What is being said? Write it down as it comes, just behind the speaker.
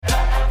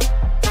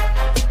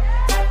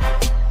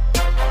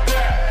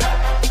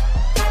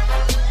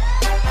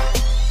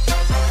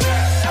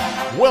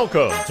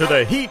Welcome to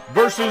the Heat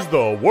versus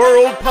the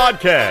World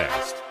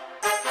podcast.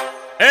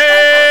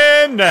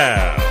 And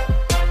now,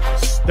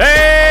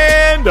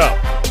 stand up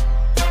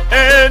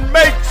and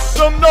make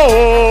some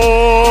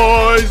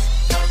noise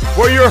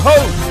for your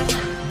host,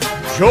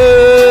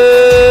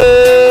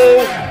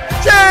 Joe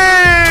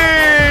Jacob.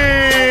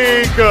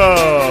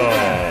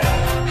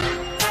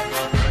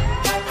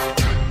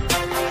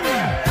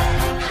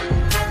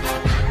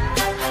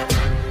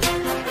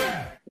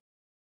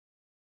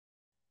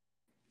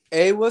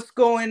 Hey, what's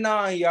going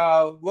on,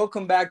 y'all?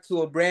 Welcome back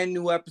to a brand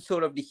new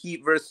episode of the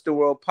Heat vs. the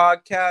World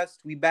podcast.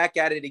 We back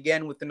at it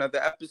again with another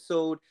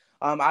episode.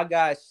 I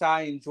got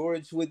Shai and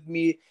George with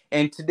me,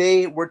 and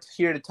today we're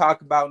here to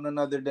talk about none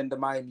other than the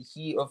Miami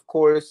Heat, of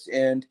course.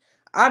 And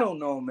I don't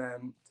know,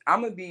 man.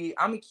 I'm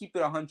gonna keep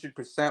it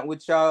 100%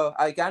 with y'all.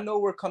 Like, I know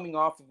we're coming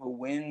off of a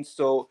win,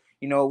 so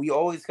we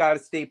always gotta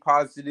stay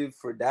positive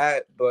for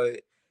that,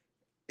 but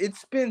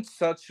it's been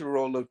such a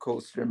roller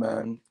coaster,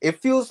 man.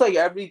 It feels like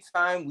every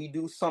time we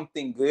do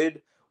something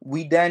good,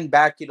 we then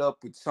back it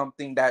up with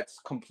something that's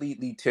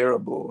completely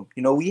terrible.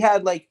 We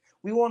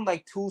won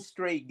like 2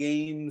 straight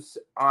games.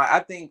 I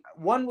think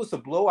one was a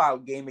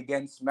blowout game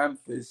against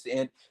Memphis,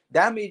 and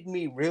that made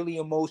me really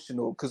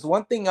emotional. Because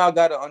one thing I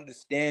gotta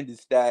understand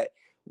is that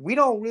we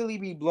don't really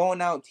be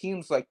blowing out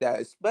teams like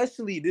that,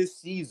 especially this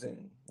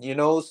season.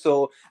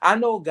 So I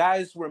know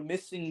guys were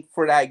missing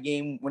for that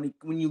game when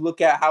you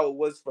look at how it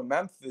was for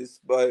Memphis,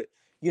 but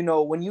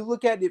when you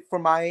look at it for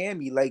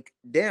Miami, like,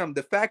 damn,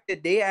 the fact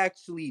that they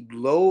actually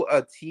blow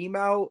a team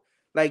out,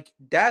 like,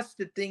 that's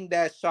the thing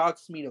that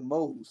shocks me the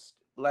most.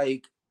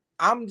 Like,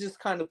 I'm just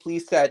kind of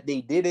pleased that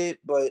they did it,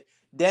 but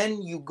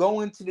then you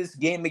go into this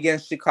game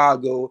against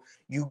Chicago,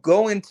 you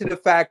go into the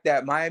fact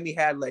that Miami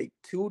had like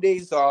 2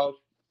 days off.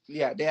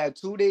 Yeah, they had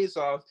 2 days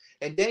off,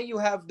 and then you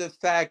have the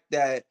fact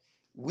that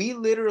we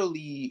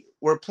literally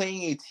were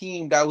playing a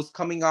team that was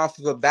coming off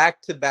of a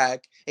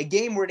back-to-back, a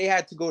game where they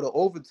had to go to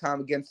overtime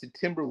against the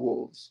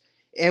Timberwolves,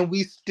 and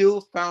we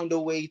still found a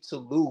way to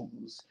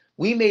lose.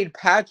 We made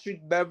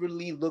Patrick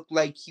Beverley look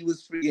like he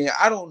was freaking,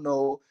 I don't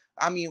know.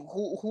 I mean,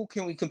 who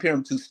can we compare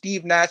him to?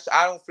 Steve Nash?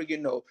 I don't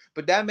freaking know.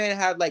 But that man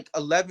had like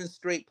 11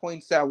 straight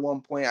points at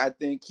one point, I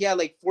think. He had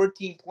like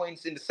 14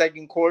 points in the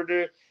second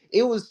quarter.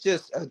 It was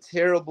just a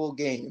terrible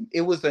game.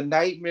 It was a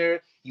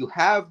nightmare. You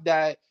have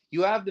that.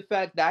 You have the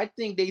fact that I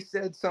think they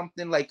said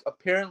something like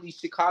apparently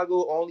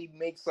Chicago only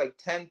makes like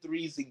 10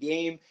 threes a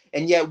game,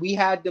 and yet we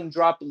had them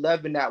drop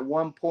 11 at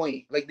one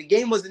point. Like, the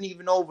game wasn't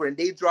even over, and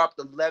they dropped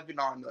 11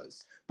 on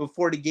us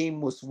before the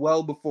game was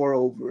well before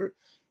over.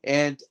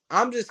 And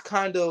I was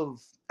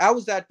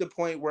at the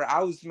point where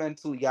I was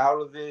mentally out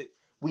of it.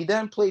 We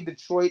then played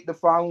Detroit the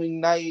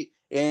following night,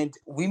 and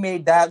we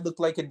made that look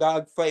like a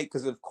dogfight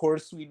because, of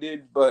course, we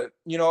did. But,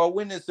 a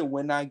win is a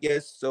win, I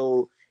guess.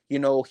 So,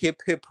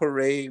 hip, hip,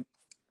 hooray.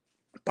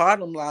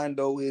 Bottom line,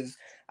 though, is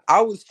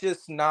I was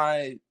just not.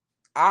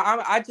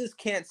 I just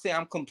can't say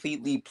I'm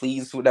completely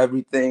pleased with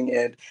everything,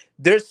 and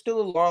there's still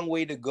a long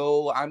way to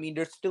go. I mean,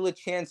 there's still a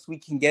chance we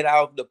can get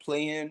out of the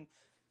play-in,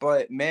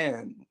 but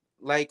man,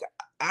 like,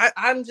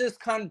 I'm just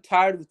kind of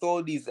tired with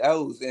all these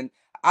L's, and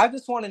I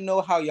just want to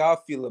know how y'all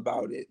feel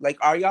about it. Like,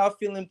 are y'all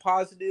feeling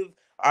positive?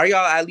 Are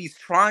y'all at least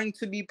trying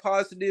to be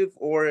positive,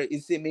 or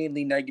is it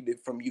mainly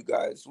negative from you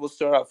guys? We'll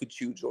start off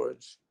with you,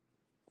 George.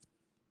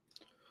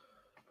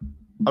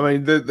 I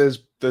mean, there's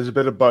a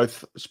bit of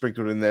both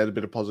sprinkled in there, a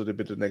bit of positive, a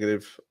bit of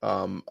negative.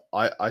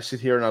 I sit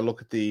here and I look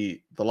at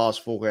the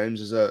last 4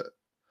 games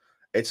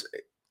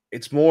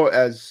it's more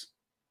as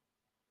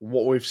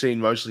what we've seen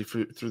mostly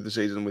through the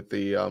season with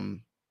the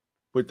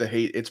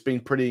Heat. It's been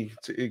pretty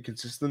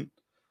inconsistent.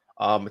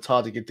 It's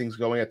hard to get things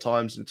going at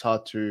times, and it's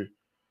hard to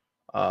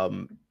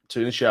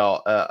initiate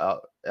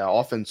our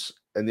offense.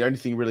 And the only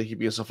thing really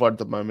keeping us afloat at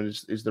the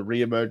moment is the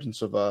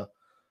reemergence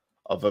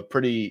of a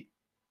pretty.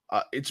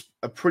 It's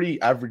a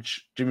pretty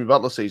average Jimmy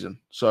Butler season.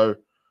 So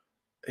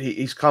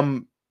he's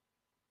come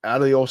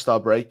out of the All-Star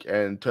break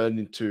and turned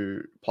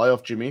into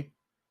playoff Jimmy,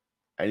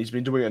 and he's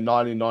been doing it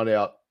night in, night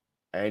out.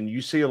 And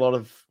you see a lot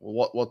of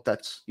what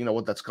that's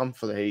come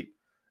for the Heat,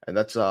 and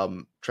that's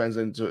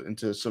translated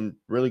into some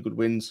really good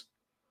wins,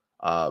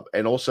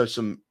 and also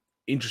some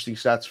interesting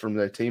stats from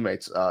their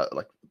teammates,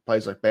 like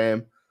players like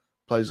Bam,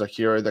 players like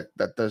Hero they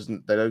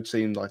don't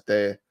seem like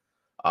they're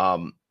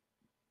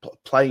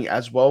playing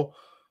as well.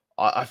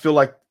 I feel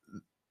like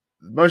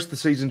most of the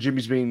season,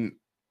 Jimmy's been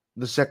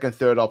the second,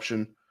 third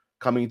option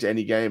coming into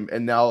any game,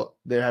 and now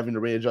they're having to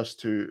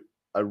readjust to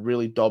a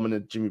really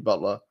dominant Jimmy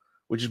Butler,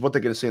 which is what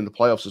they're going to see in the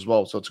playoffs as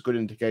well. So it's a good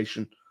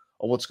indication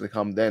of what's going to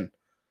come then.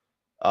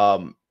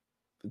 The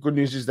good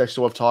news is they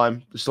still have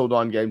time. There's still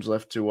 9 games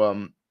left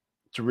to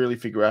really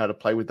figure out how to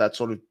play with that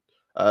sort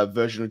of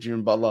version of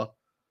Jimmy Butler,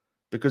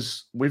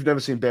 because we've never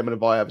seen Bam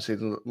Adebayo have a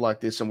season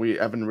like this, and we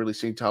haven't really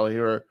seen Tyler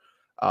Hero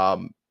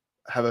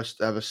have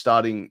a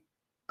starting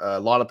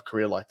lineup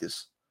career like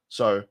this.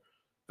 So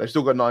they've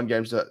still got 9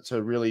 games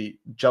to really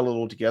gel it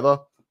all together.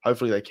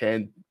 Hopefully they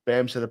can.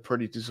 Bam's had a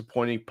pretty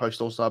disappointing post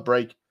All-Star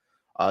break.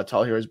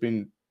 Tyler Hero has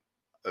been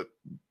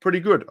pretty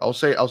good. I'll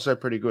say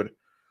pretty good.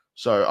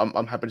 So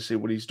I'm happy to see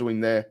what he's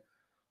doing there.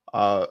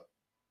 I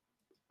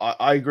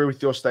agree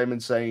with your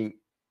statement saying,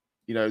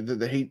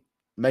 the Heat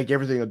make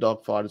everything a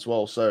dogfight as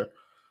well. So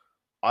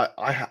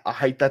I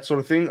hate that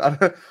sort of thing.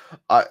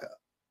 I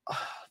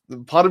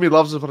part of me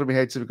loves it, part of me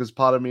hates it, because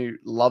part of me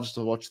loves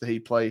to watch the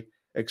Heat play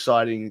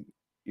exciting,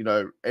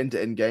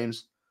 end-to-end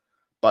games.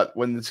 But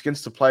when it's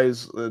against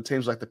the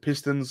teams like the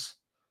Pistons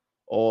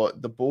or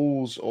the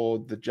Bulls or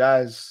the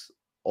Jazz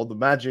or the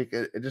Magic,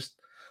 it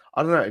just,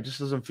 I don't know, it just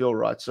doesn't feel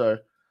right. So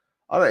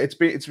I don't know,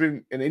 it's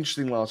been an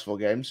interesting last 4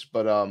 games,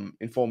 but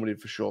informative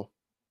for sure.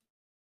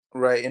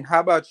 Right. And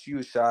how about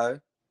you, Shai?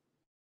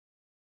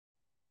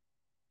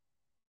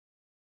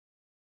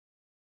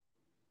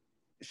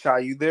 Shai,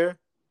 you there?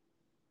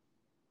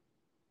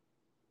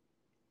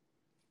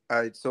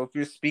 All right. So if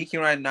you're speaking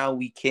right now,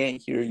 we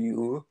can't hear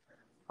you.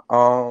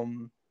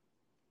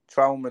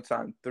 Try one more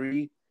time.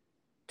 3,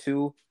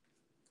 2,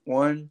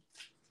 1.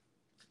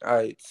 All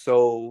right.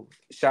 So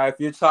Shai, if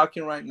you're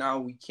talking right now,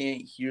 we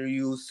can't hear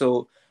you.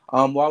 So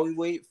while we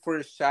wait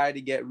for Shai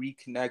to get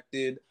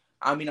reconnected,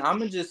 I mean, I'm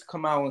gonna just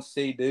come out and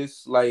say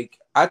this. Like,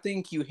 I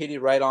think you hit it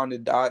right on the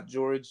dot,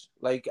 George.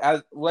 Like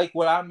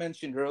what I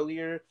mentioned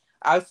earlier,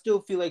 I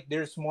still feel like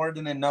there's more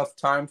than enough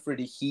time for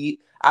the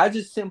Heat. I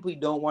just simply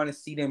don't want to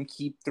see them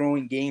keep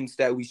throwing games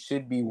that we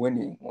should be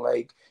winning.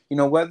 Like,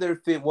 whether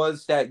if it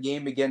was that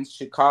game against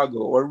Chicago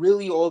or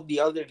really all the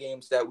other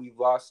games that we've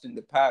lost in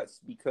the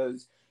past,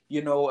 because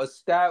a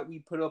stat we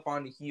put up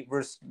on the Heat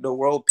versus the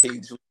World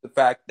page was the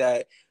fact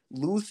that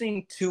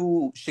losing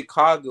to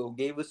Chicago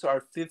gave us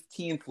our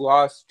 15th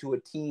loss to a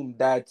team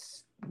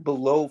that's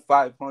below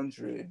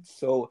 500.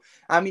 So,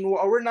 I mean,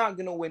 we're not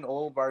going to win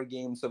all of our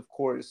games, of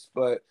course,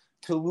 but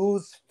to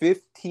lose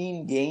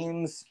 15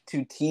 games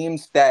to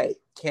teams that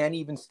can't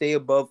even stay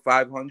above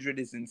 500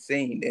 is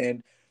insane.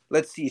 And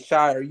let's see,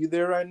 Shai, are you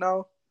there right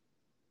now?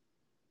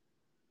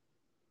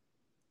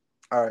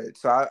 All right,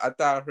 so I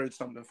thought I heard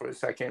something for a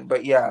second,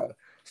 but yeah.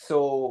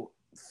 So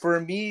for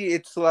me,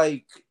 it's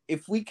like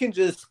if we can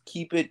just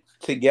keep it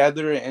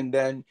together and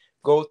then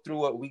go through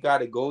what we got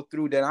to go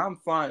through, then I'm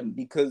fine.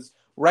 Because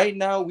right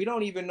now we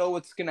don't even know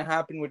what's gonna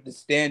happen with the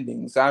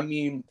standings. I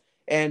mean,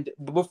 and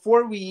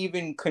before we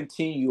even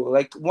continue,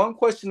 like one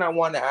question I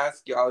want to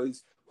ask y'all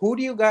is, who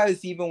do you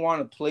guys even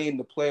want to play in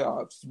the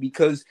playoffs?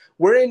 Because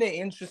we're in an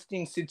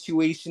interesting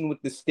situation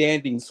with the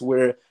standings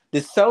where the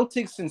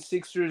Celtics and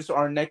Sixers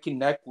are neck and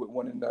neck with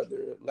one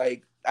another.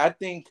 Like, I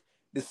think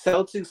the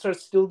Celtics are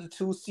still the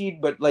 2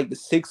 seed, but like the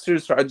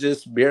Sixers are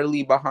just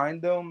barely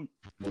behind them.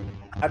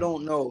 I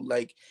don't know.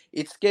 Like,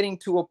 it's getting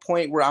to a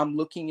point where I'm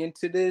looking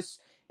into this,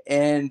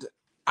 and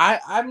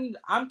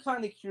I'm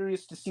kind of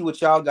curious to see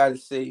what y'all got to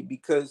say,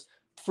 because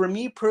for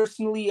me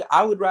personally,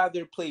 I would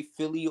rather play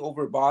Philly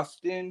over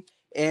Boston.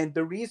 And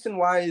the reason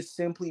why is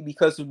simply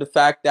because of the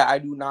fact that I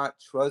do not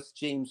trust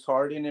James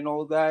Harden and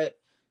all that.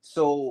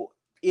 So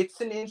it's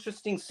an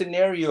interesting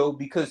scenario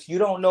because you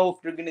don't know if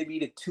you're going to be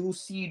the 2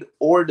 seed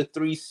or the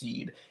 3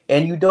 seed.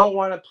 And you don't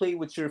want to play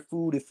with your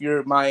food if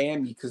you're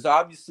Miami, because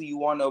obviously you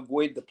want to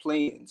avoid the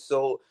play-in.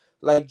 So,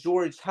 like,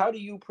 George, how do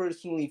you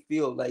personally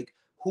feel? Like,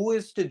 who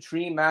is the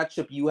dream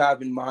matchup you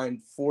have in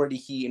mind for the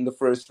Heat in the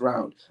first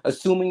round?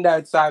 Assuming that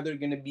it's either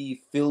going to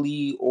be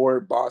Philly or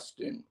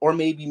Boston, or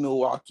maybe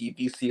Milwaukee if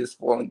you see us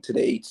falling to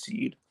the 8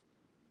 seed.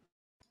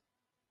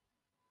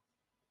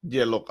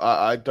 Yeah, look,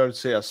 I don't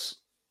see us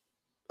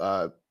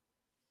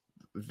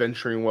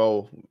venturing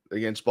well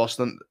against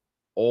Boston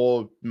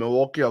or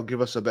Milwaukee. I'll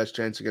give us the best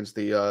chance against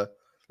the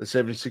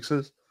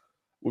 76ers.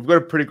 We've got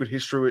a pretty good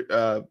history,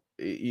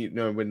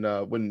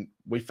 when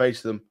we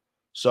face them.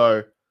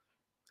 So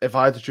if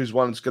I had to choose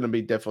one, it's going to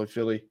be definitely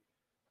Philly.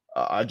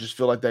 I just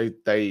feel like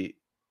they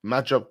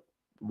match up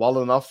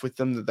well enough with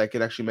them that they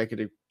could actually make it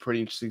a pretty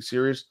interesting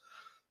series.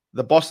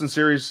 The Boston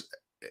series,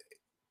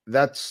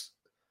 it's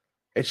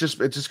just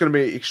going to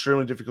be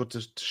extremely difficult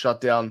to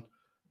shut down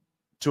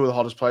two of the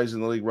hottest players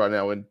in the league right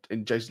now in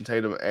Jason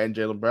Tatum and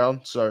Jaylen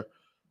Brown. So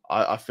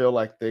I feel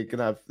like they're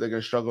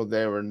gonna struggle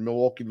there, and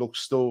Milwaukee looks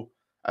still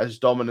as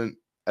dominant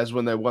as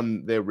when they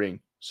won their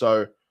ring.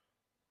 So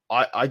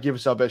I give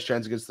us our best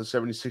chance against the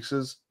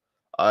 76ers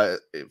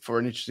for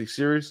an interesting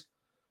series.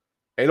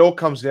 It all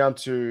comes down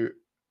to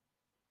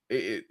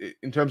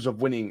in terms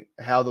of winning,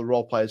 how the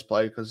role players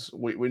play, because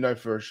we know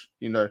for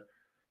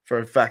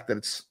a fact that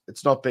it's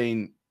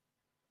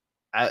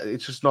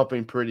just not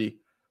been pretty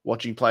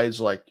watching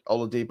players like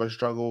Oladipo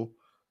struggle,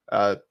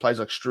 players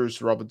like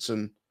Strus,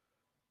 Robinson,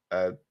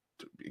 uh,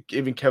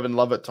 even Kevin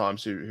Love at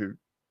times, who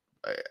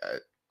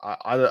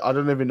I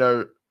don't even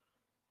know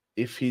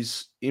if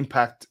his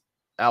impact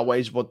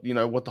outweighs what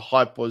the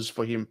hype was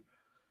for him.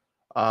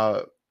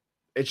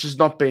 It's just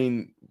not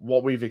been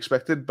what we've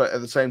expected, but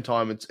at the same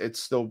time, it's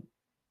still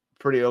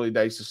pretty early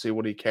days to see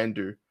what he can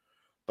do.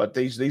 But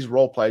these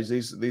role plays,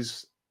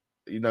 these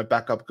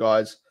backup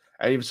guys,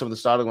 and even some of the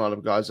starting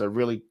lineup guys are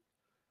really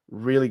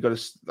got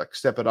to like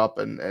step it up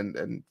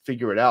and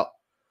figure it out.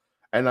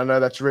 And I know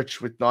that's rich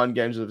with 9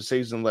 games of a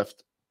season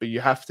left, but you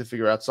have to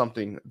figure out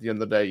something at the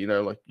end of the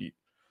day.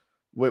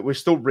 we're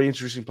still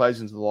reintroducing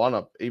players into the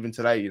lineup. Even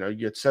today,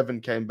 you had Seven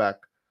came back.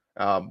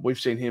 We've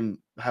seen him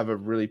have a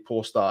really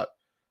poor start.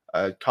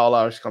 Kyle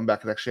Lowry's come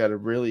back and actually had a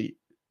really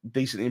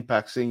decent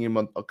impact. Seeing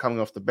him coming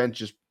off the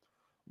bench is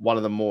one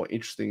of the more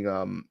interesting,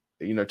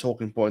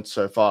 talking points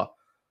so far.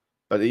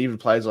 But even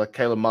players like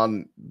Caleb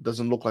Martin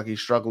doesn't look like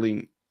he's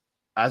struggling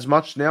as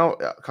much now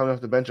coming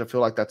off the bench. I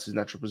feel like that's his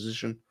natural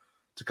position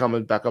to come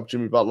and back up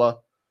Jimmy Butler.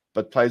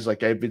 But players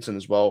like Gabe Vincent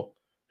as well,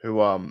 who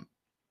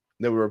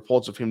there were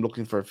reports of him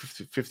looking for a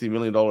 $50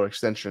 million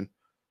extension.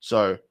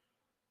 So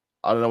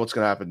I don't know what's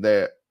going to happen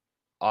there.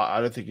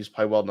 I don't think he's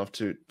played well enough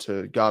to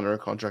garner a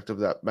contract of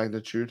that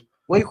magnitude.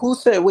 Wait, who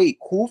for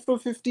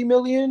 $50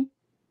 million?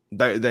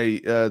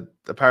 They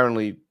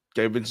apparently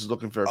Gabe Vincent's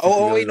looking for a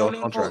 $50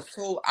 million contract.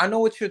 So I know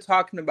what you're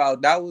talking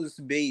about. That was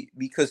bait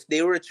because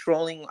they were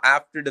trolling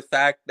after the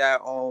fact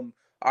that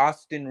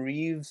Austin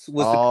Reeves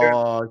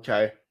was.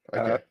 Okay.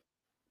 Yeah.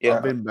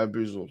 I've been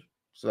bamboozled.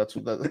 So that's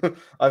what that.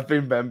 I've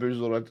been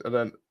bamboozled. I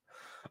don't.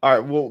 All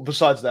right. Well,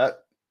 besides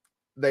that,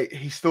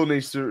 he still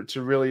needs to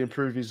really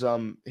improve his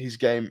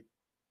game.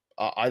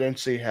 I don't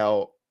see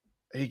how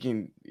he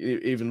can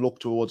even look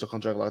towards a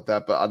contract like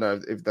that. But I don't know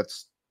if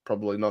that's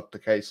probably not the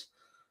case.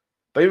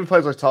 But even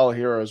players like Tyler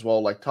Hero as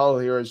well. Like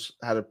Tyler Hero's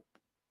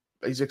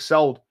he's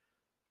excelled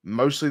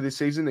mostly this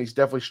season. He's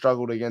definitely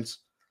struggled against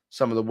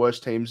some of the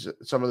worst teams,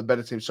 some of the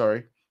better teams.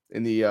 Sorry,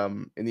 in the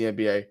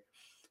NBA.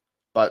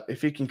 But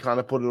if he can kind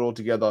of put it all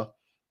together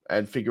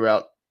and figure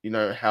out,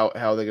 how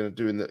they're going to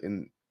do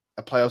in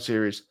a playoff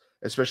series,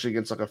 especially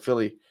against like a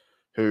Philly,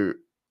 who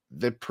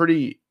they're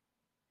pretty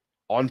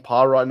on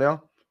par right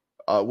now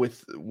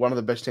with one of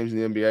the best teams in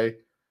the NBA.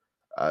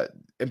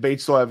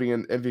 Embiid's still having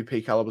an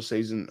MVP caliber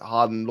season.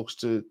 Harden looks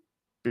to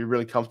be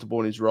really comfortable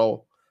in his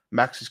role.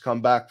 Max has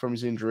come back from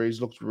his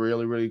injuries, looks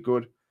really, really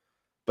good.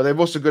 But they've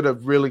also got a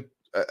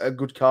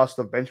good cast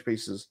of bench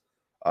pieces,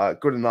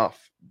 good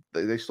enough.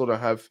 They still don't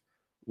have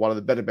one of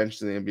the better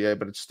benches in the NBA,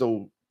 but it's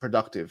still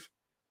productive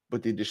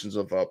with the additions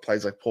of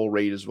players like Paul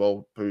Reed as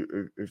well,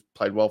 who've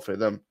played well for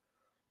them.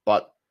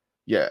 But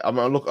yeah,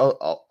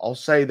 I'll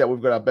say that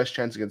we've got our best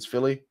chance against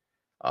Philly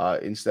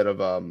instead of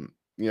a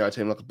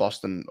team like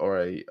Boston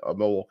or a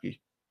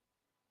Milwaukee.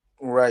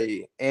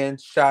 Right. And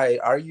Shai,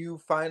 are you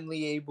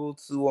finally able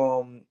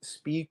to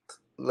speak?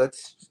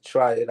 Let's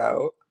try it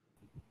out.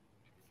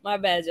 My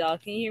bad, y'all.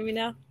 Can you hear me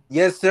now?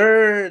 Yes,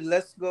 sir.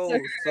 Let's go.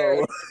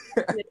 Sir.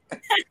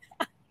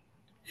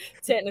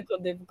 So technical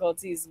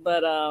difficulties,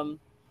 but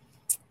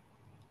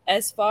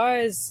as far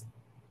as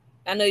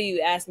I know,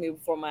 you asked me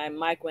before my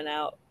mic went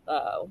out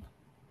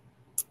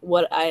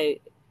what I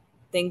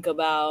think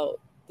about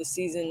the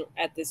season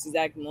at this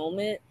exact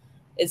moment.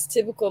 It's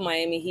typical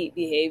Miami Heat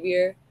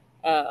behavior.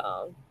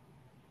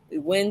 We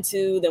win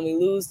 2, then we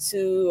lose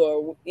 2,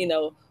 or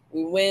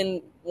we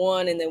win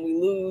 1 and then we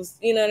lose.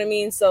 You know what I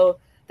mean? So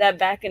that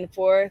back and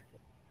forth,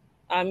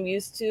 I'm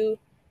used to.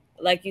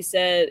 Like you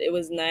said, it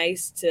was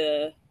nice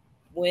to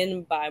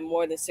win by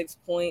more than 6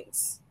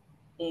 points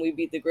when we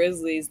beat the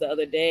Grizzlies the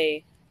other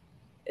day.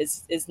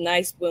 It's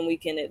nice when we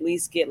can at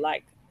least get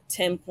like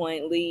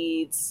 10-point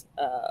leads.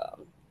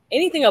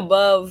 Anything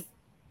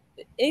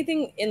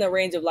in the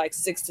range of like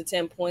 6 to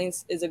 10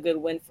 points is a good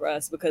win for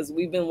us because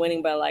we've been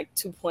winning by like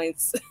 2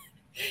 points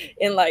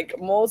in like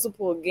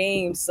multiple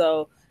games.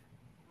 So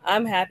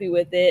I'm happy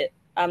with it.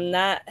 I'm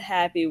not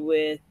happy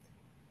with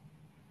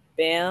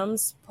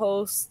Bam's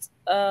post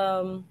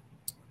All-Star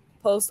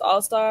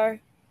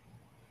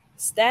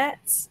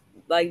stats,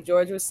 like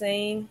George was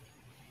saying.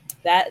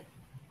 That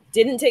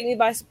didn't take me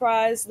by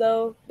surprise,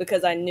 though,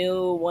 because I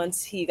knew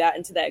once he got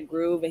into that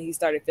groove and he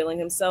started feeling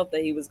himself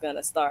that he was going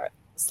to start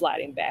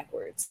sliding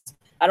backwards.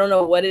 I don't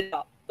know what is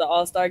the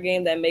All-Star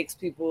game that makes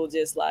people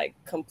just like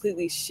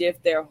completely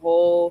shift their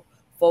whole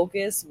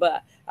focus,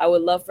 but I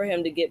would love for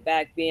him to get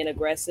back being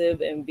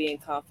aggressive and being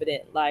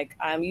confident like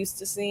I'm used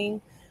to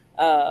seeing.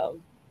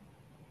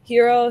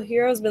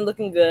 Hero's been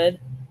looking good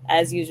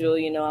as usual.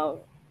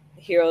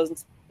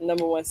 Hero's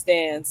 #1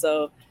 stan,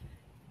 so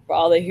for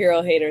all the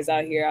Hero haters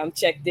out here, I'm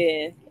checked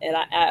in and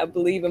I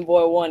believe in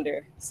Boy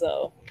Wonder.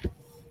 So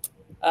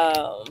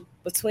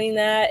between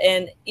that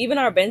and even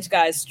our bench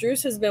guys,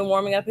 Strus has been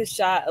warming up his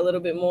shot a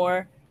little bit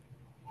more.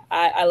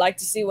 I like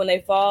to see when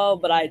they fall,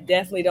 but I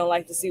definitely don't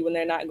like to see when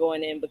they're not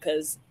going in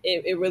because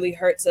it really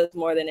hurts us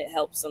more than it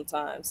helps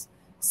sometimes.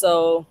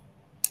 So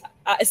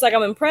it's like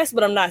I'm impressed,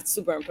 but I'm not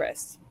super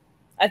impressed.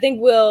 I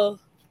think we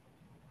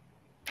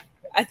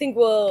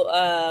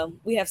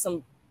have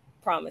some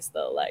promise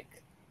though.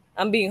 Like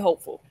I'm being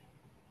hopeful.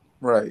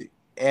 Right.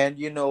 And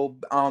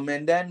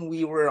and then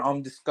we were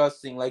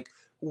discussing like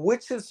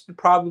which is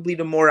probably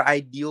the more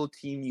ideal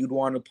team you'd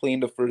want to play in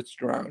the first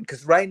round.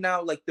 Because right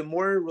now, like the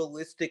more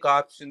realistic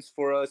options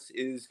for us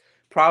is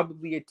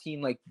probably a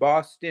team like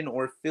Boston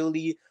or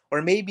Philly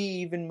or maybe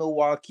even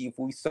Milwaukee if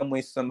we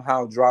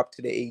somehow drop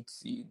to the 8th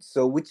seed.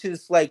 So which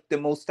is like the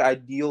most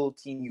ideal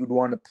team you'd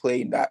want to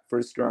play in that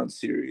first round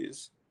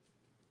series?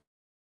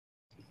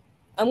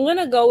 I'm going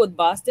to go with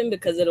Boston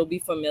because it'll be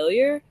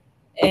familiar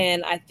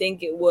and I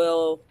think it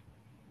will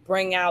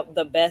bring out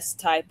the best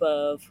type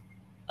of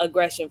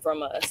aggression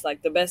from us,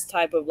 like the best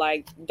type of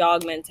like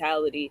dog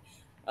mentality.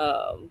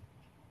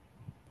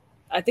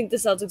 I think the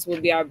Celtics will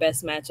be our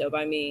best matchup.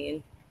 I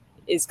mean,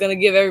 it's gonna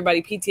give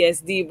everybody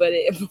PTSD, but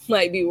it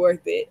might be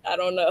worth it. I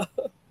don't know.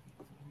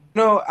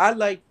 No, I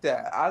like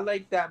that. I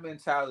like that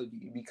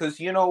mentality because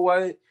you know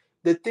what?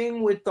 The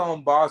thing with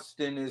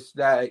Boston is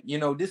that,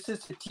 this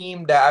is a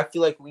team that I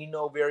feel like we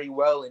know very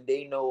well and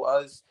they know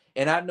us.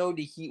 And I know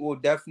the Heat will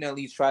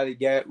definitely try to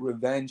get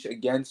revenge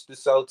against the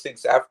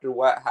Celtics after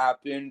what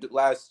happened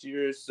last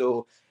year.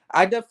 So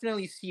I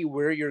definitely see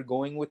where you're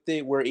going with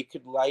it, where it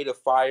could light a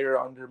fire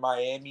under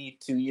Miami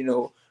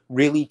to,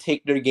 really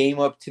take their game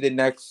up to the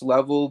next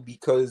level.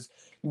 Because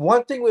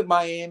one thing with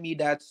Miami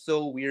that's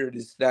so weird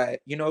is that,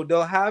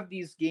 they'll have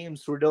these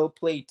games where they'll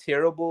play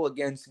terrible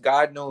against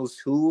God knows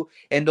who,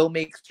 and they'll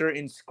make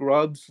certain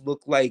scrubs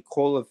look like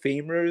Hall of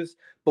Famers.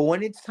 But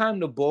when it's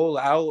time to bowl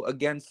out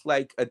against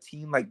like a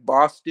team like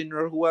Boston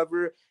or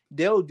whoever,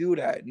 they'll do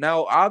that.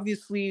 Now,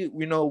 obviously,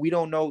 we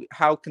don't know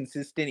how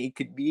consistent it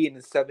could be in a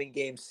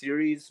 7-game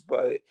series,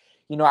 but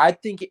I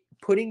think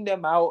putting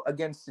them out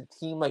against a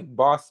team like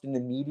Boston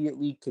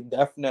immediately could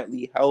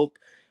definitely help.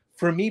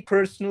 For me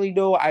personally,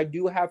 though, I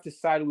do have to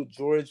side with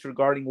George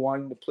regarding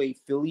wanting to play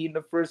Philly in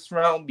the first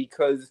round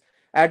because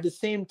at the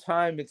same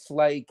time, it's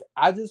like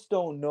I just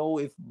don't know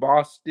if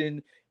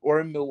Boston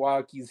or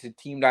Milwaukee is a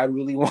team that I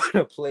really want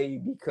to play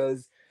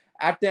because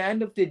at the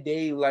end of the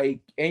day,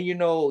 like, and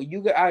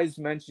you guys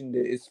mentioned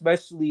it,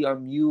 especially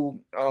you,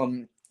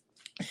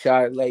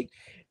 Shy, like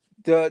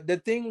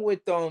the thing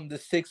with the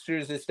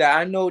Sixers is that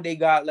I know they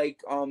got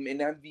like an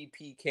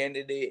MVP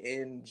candidate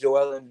in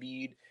Joel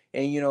Embiid,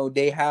 and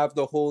they have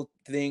the whole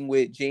thing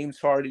with James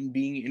Harden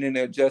being in an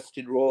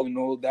adjusted role and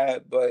all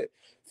that. But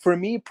for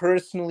me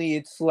personally,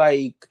 it's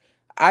like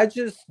I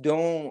just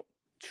don't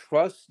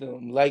trust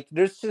them. Like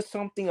there's just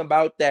something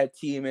about that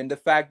team and the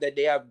fact that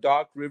they have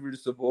Doc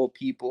Rivers of all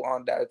people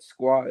on that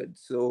squad.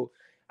 So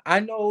I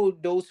know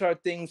those are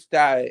things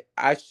that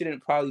I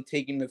shouldn't probably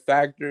take into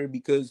factor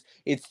because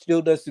it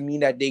still doesn't mean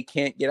that they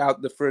can't get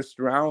out the first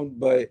round.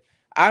 But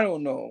I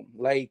don't know.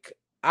 Like,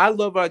 I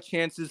love our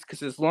chances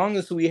because as long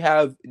as we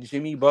have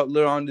Jimmy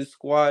Butler on the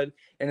squad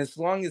and as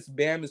long as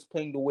Bam is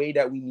playing the way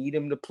that we need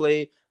him to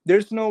play,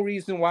 there's no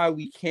reason why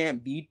we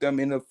can't beat them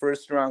in a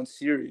first round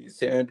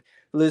series. And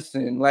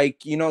listen,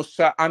 like,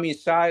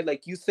 Shai,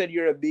 like you said,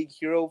 you're a big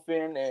Hero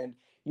fan. And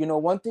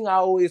one thing I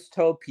always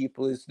tell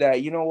people is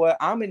that, you know what,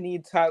 I'm going to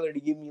need Tyler to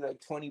give me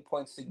like 20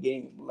 points a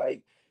game.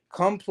 Like,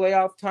 come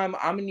playoff time,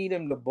 I'm going to need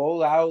him to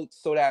bowl out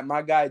so that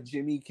my guy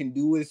Jimmy can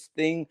do his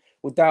thing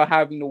without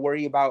having to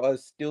worry about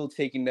us still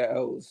taking the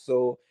L's.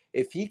 So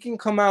if he can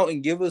come out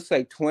and give us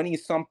like 20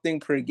 something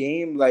per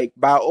game, like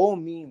by all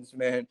means,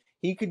 man,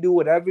 he could do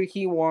whatever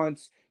he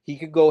wants. He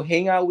could go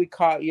hang out with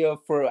Katya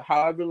for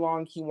however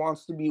long he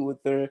wants to be with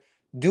her.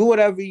 Do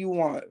whatever you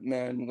want,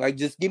 man. Like,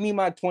 just give me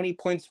my 20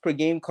 points per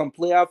game come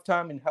playoff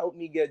time and help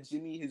me get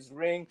Jimmy his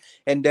ring.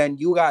 And then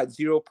you got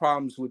zero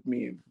problems with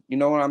me. You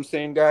know what I'm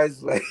saying,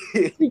 guys? Like,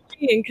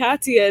 and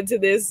Katya into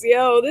this.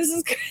 Yo, this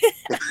is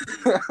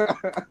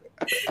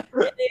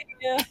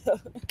yeah.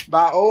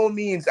 By all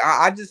means,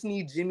 I just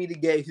need Jimmy to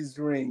get his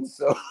ring.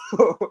 So,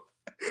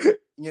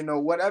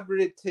 whatever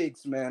it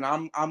takes, man,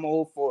 I'm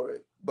all for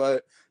it.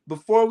 But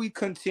before we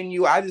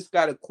continue, I just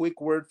got a quick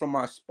word from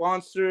our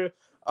sponsor.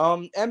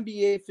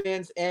 NBA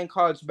fans and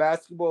college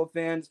basketball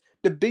fans,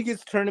 the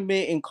biggest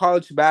tournament in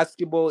college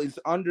basketball is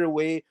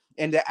underway,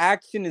 and the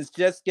action is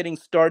just getting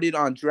started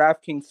on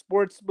DraftKings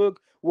Sportsbook,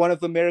 one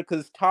of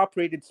America's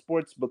top-rated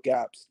sportsbook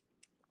apps.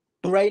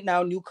 Right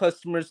now, new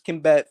customers can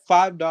bet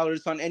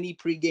 $5 on any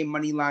pregame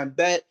moneyline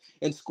bet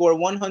and score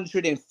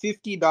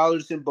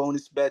 $150 in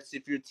bonus bets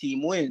if your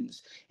team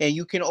wins. And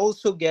you can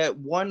also get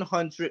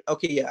 100.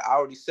 Okay, yeah, I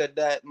already said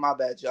that. My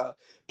bad, y'all.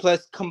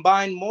 Plus,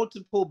 combine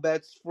multiple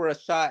bets for a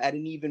shot at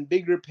an even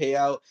bigger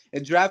payout.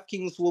 And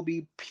DraftKings will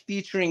be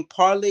featuring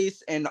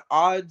parlays and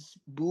odds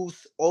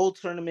boosts all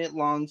tournament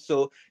long.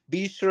 So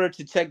be sure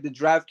to check the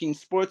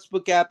DraftKings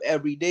Sportsbook app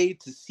every day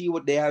to see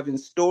what they have in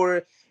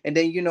store. And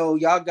then,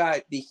 y'all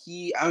got the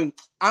Heat. I mean,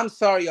 I'm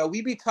sorry, y'all.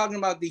 We be talking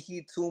about the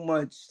Heat too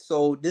much.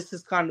 So this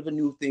is kind of a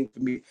new thing for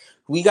me.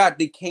 We got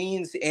the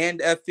Canes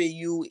and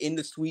FAU in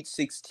the Sweet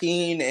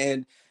 16.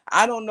 And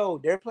I don't know.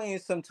 They're playing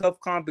some tough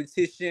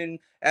competition.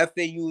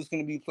 FAU is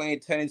going to be playing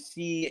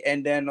Tennessee.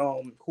 And then,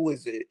 who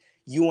is it?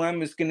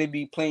 is going to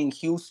be playing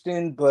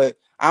Houston. But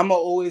I'm going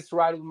to always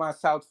ride with my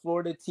South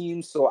Florida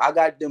team. So I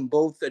got them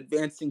both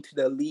advancing to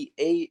the Elite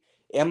Eight.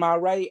 Am I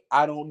right?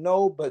 I don't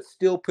know, but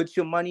still put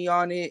your money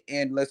on it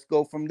and let's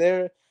go from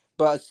there.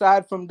 But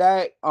aside from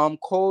that,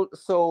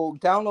 so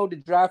download the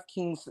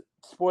DraftKings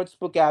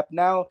Sportsbook app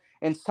now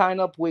and sign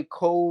up with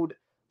code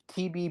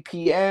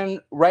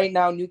TBPN. Right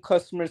now, new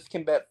customers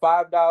can bet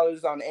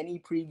 $5 on any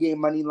pregame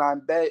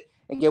moneyline bet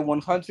and get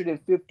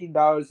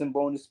 $150 in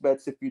bonus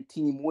bets if your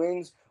team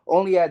wins.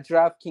 Only at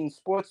DraftKings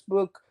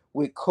Sportsbook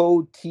with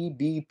code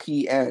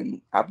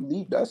TBPN. I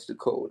believe that's the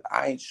code.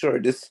 I ain't sure.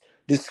 This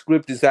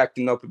script is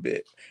acting up a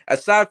bit.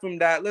 Aside from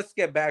that, let's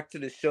get back to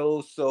the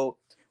show. So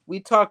we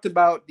talked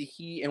about the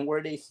Heat and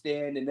where they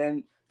stand, and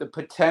then the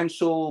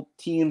potential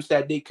teams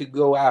that they could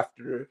go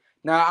after.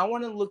 Now, I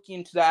want to look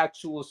into the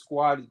actual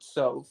squad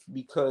itself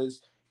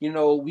because,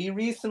 we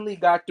recently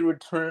got the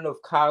return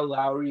of Kyle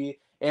Lowry,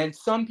 and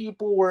some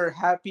people were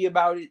happy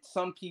about it,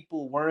 some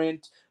people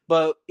weren't.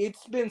 But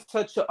it's been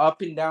such an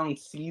up and down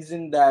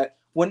season that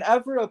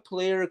whenever a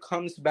player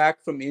comes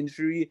back from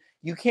injury,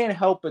 you can't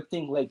help but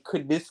think, like,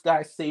 could this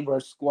guy save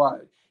our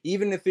squad?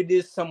 Even if it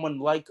is someone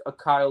like a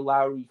Kyle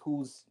Lowry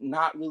who's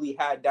not really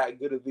had that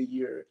good of a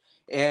year.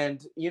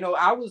 And,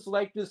 I was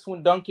like this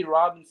when Duncan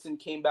Robinson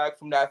came back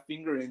from that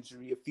finger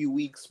injury a few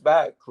weeks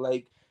back.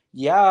 Like,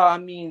 yeah, I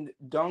mean,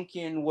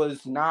 Duncan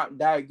was not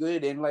that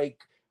good. And, like,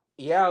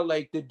 yeah,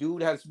 like the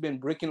dude has been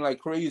bricking like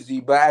crazy.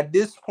 But at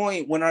this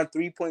point, when our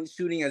 3-point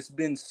shooting has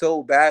been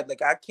so bad,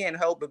 like, I can't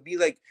help but be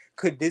like,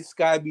 could this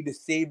guy be the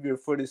savior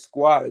for the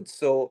squad?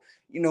 So,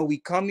 we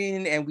come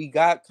in and we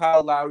got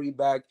Kyle Lowry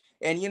back.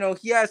 And,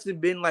 he hasn't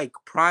been like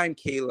prime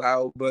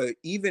K-Low, but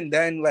even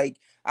then, like,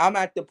 I'm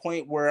at the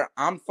point where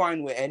I'm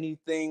fine with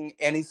anything.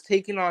 And he's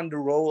taking on the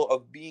role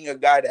of being a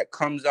guy that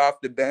comes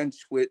off the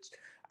bench, which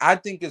I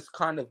think is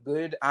kind of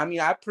good. I mean,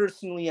 I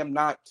personally am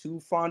not too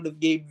fond of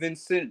Gabe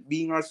Vincent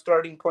being our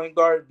starting point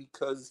guard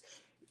because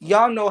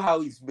y'all know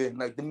how he's been.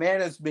 Like, the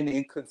man has been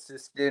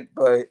inconsistent,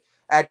 but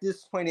at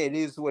this point, it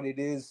is what it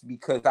is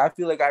because I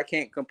feel like I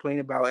can't complain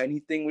about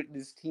anything with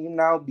this team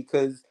now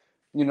because,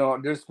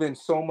 there's been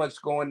so much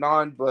going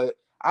on. But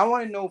I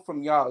want to know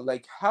from y'all,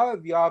 like, how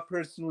have y'all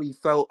personally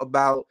felt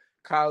about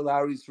Kyle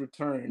Lowry's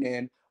return?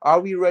 And are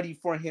we ready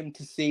for him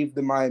to save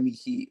the Miami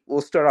Heat? We'll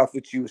start off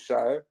with you,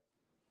 Shire.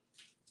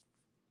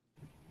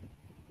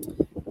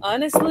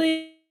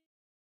 Honestly,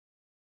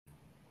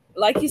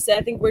 like you said,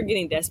 I think we're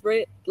getting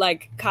desperate.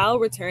 Like, Kyle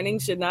returning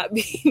should not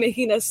be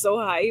making us so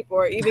hype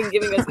or even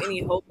giving us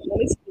any hope,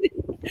 honestly.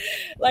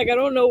 Like, I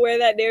don't know where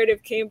that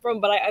narrative came from,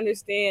 but I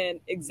understand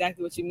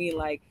exactly what you mean.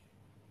 Like,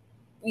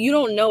 you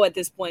don't know at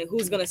this point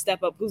who's going to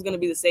step up, who's going to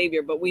be the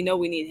savior, but we know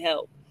we need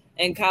help.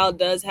 And Kyle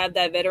does have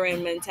that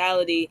veteran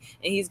mentality,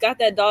 and he's got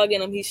that dog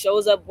in him. He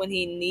shows up when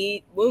we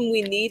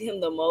need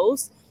him the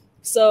most.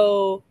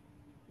 So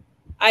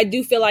I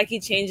do feel like he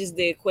changes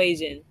the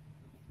equation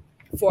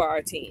for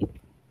our team.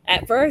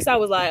 At first, I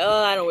was like,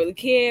 oh, I don't really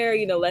care.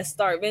 Let's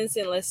start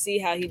Vincent. Let's see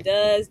how he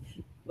does.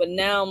 But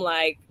now I'm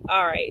like,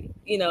 all right,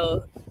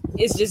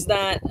 it's just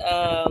not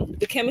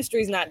the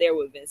chemistry's not there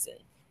with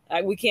Vincent.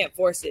 Like, we can't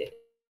force it.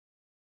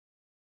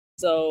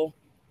 So,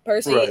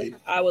 personally,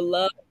 Right. I would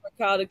love for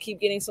Kyle to keep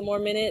getting some more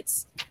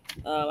minutes.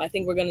 I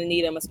think we're going to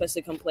need him,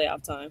 especially come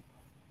playoff time.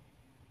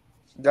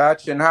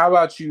 Gotcha. And how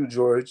about you,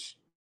 George?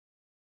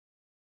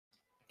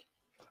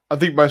 I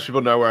think most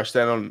people know where I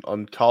stand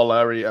on Kyle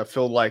Lowry. I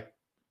feel like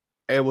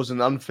it was an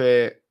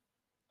unfair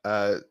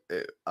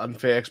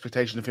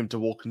expectation of him to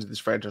walk into this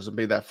franchise and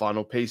be that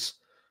final piece,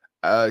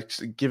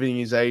 given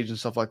his age and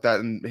stuff like that.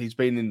 And he's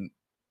been in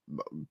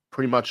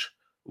pretty much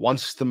one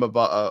system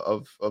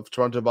of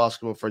Toronto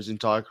basketball for his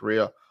entire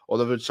career, or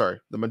the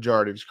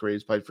majority of his career.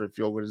 He's played for a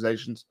few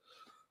organizations,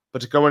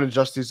 but to go in and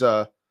adjust his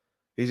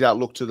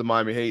outlook to the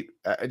Miami Heat,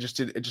 it just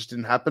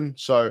didn't happen.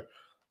 So,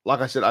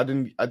 like I said, I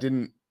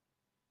didn't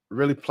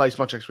really place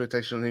much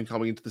expectation on him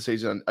coming into the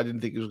season. I didn't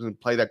think he was going to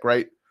play that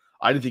great.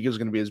 I didn't think it was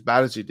going to be as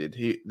bad as he did.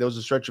 There was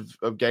a stretch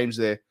of games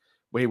there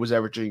where he was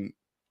averaging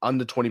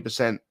under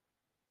 20%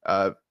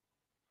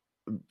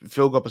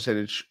 field goal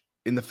percentage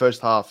in the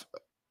first half.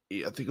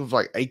 I think it was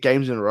like 8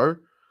 games in a row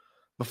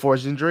before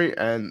his injury,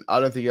 and I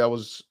don't think that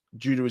was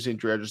due to his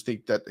injury. I just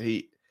think that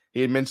he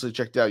had mentally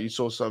checked out. You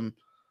saw some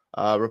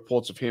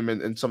reports of him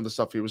and some of the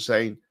stuff he was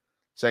saying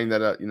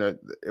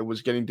that it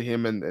was getting to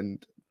him,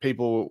 and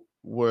people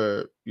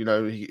were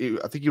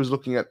I think he was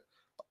looking at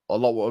a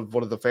lot of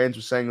what the fans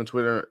were saying on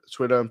Twitter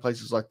and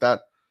places like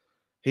that.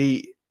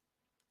 He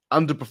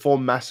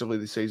underperformed massively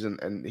this season,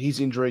 and his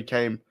injury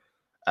came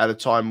at a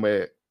time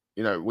where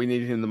we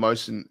needed him the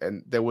most,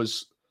 and there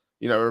was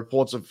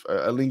reports of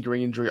a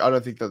lingering injury. I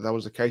don't think that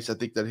was the case. I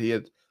think that he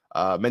had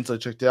mentally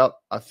checked out.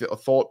 I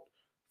thought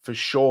for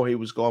sure he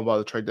was gone by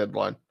the trade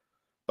deadline,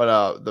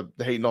 but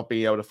the Heat not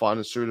being able to find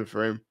a suitor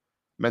for him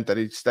meant that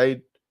he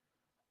stayed,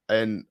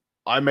 and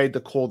I made the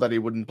call that he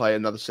wouldn't play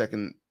another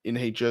second in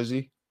Heat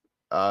jersey.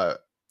 I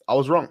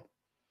was wrong.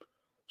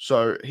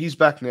 So he's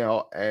back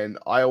now, and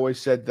I always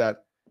said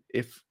that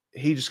if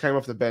he just came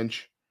off the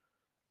bench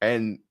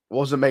and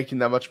wasn't making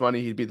that much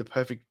money, he'd be the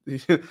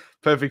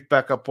perfect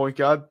backup point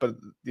guard. But at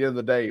the end of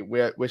the day,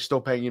 we're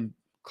still paying him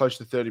close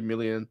to $30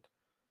 million,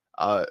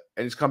 and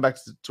he's come back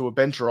to a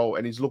bench role,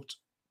 and he's looked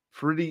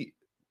pretty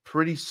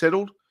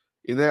settled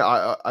in there.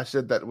 I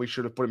said that we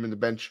should have put him in the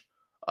bench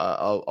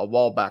a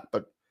while back,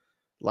 but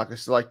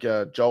like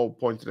Joel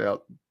pointed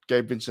out,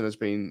 Gabe Vincent has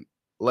been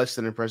less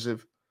than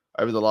impressive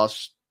over the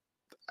last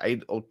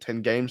 8 or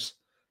 10 games.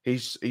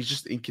 He's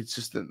just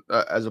inconsistent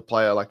as a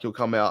player. Like, he'll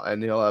come out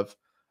and he'll have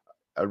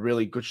a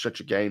really good stretch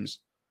of games,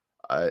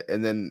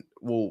 and then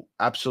will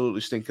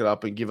absolutely stink it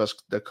up and give us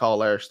the Kyle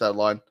Lowry stat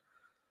line.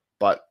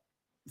 But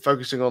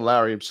focusing on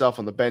Lowry himself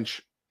on the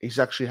bench, he's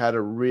actually had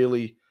a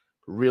really,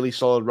 really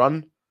solid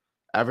run,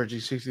 averaging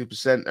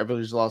 60%,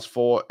 averages the last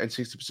 4 and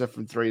 60%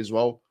 from 3 as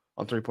well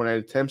on 3.8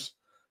 attempts.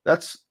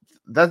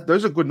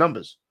 Those are good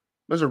numbers.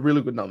 Those are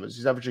really good numbers.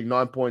 He's averaging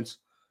 9 points,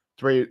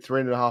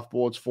 3.5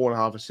 boards,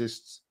 4.5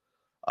 assists,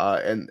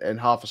 and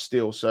half a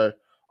steal. So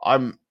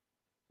I'm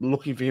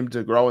looking for him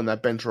to grow in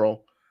that bench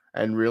role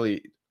and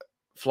really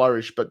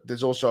flourish. But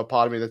there's also a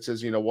part of me that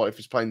says, you know what, if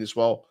he's playing this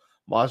well,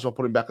 might as well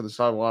put him back at the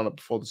starting lineup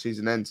before the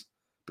season ends,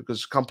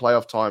 because come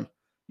playoff time,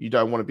 you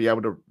don't want to be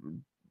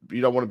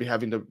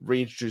having to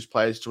reintroduce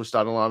players to a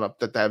starting lineup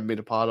that they haven't been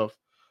a part of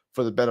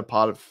for the better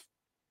part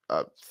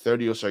of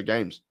 30 or so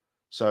games.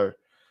 So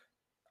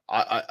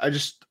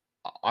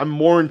I'm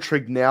more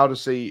intrigued now to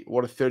see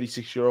what a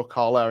 36-year-old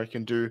Kyle Lowry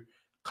can do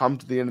come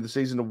to the end of the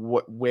season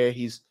and where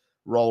his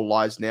role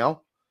lies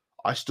now.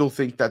 I still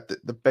think that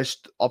the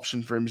best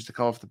option for him is to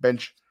come off the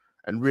bench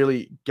and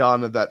really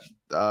garner that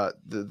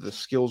the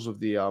skills of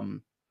the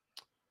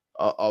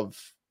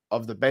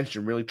of the bench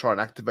and really try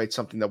and activate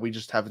something that we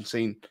just haven't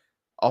seen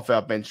off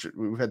our bench.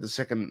 We've had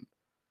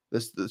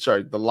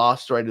the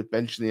last rated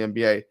bench in the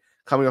NBA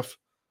coming off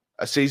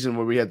a season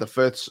where we had the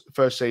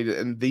first seed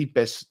and the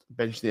best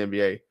bench in the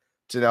NBA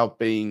to now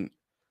being,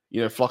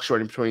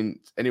 fluctuating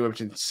anywhere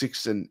between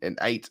 6 and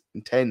 8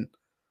 and 10,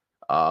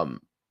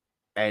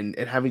 and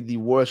having the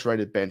worst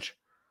rated bench.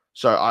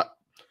 So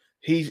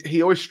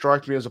he always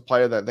struck me as a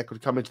player that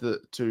could come into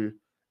to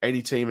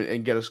any team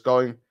and get us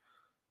going.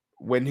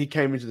 When he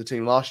came into the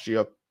team last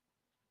year,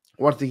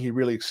 one thing he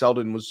really excelled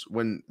in was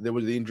when there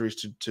were the injuries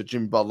to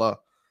Jimmy Butler,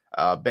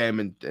 Bam,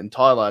 and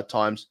Tyler at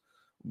times,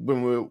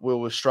 when we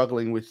were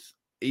struggling with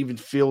even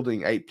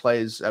fielding 8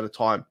 players at a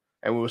time,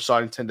 and we were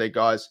signing 10-day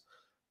guys.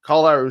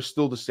 Kyle Lowry was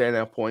still the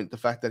standout point. The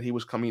fact that he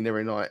was coming in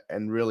every night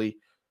and really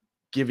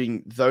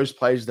giving those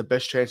players the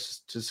best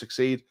chance to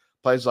succeed.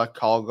 Players like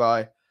Kyle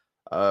Guy,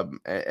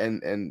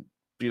 and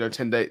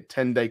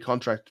 10-day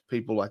contract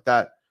people like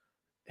that.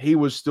 He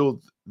was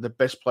still the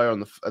best player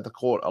at the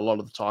court a lot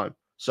of the time.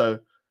 So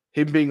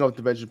him being off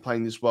the bench and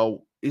playing this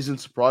well isn't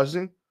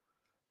surprising,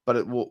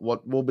 but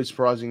what will be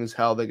surprising is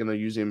how they're going to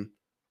use him.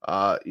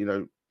 Come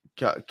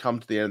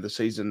to the end of the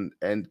season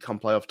and come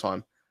playoff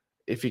time,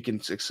 if he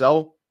can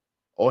excel,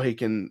 or he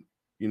can,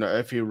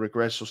 if he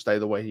regress or stay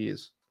the way he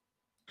is.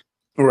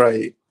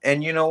 Right.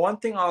 And, one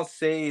thing I'll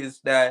say is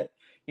that,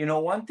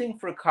 one thing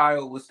for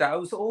Kyle was that I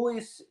was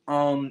always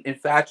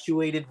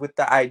infatuated with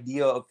the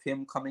idea of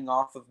him coming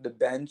off of the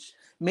bench,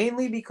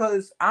 mainly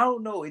because, I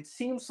don't know, it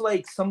seems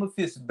like some of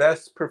his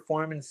best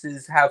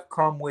performances have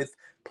come with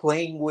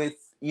playing with,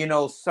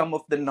 some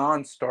of the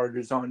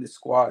non-starters on the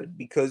squad,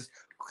 because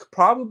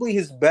probably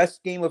his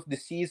best game of the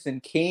season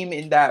came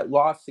in that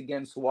loss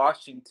against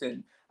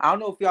Washington. I don't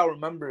know if y'all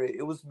remember it.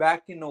 It was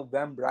back in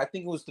November. I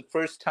think it was the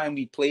first time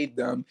we played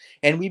them.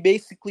 And we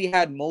basically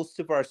had most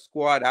of our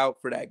squad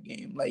out for that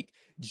game. Like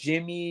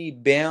Jimmy,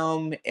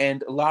 Bam,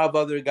 and a lot of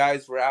other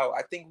guys were out.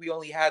 I think we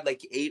only had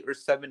like 8 or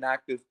 7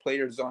 active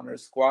players on our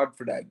squad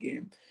for that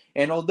game.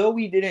 And although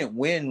we didn't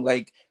win,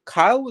 like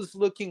Kyle was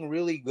looking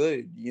really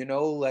good,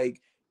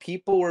 like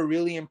people were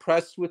really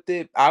impressed with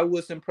it. I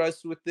was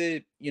impressed with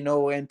it,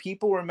 and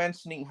people were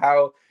mentioning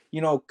how,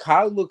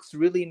 Kyle looks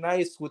really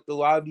nice with a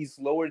lot of these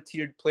lower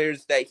tiered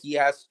players that he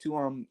has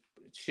to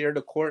share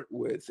the court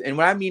with. And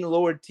when I mean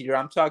lower tier,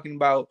 I'm talking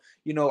about,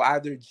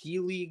 either G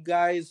League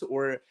guys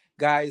or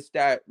guys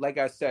that, like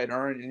I said,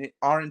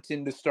 aren't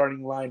in the starting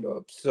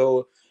lineup.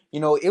 So,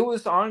 it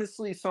was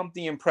honestly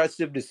something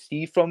impressive to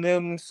see from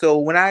him. So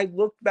when I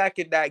looked back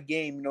at that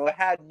game, it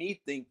had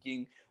me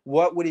thinking,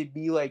 what would it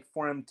be like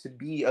for him to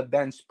be a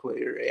bench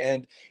player?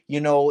 And,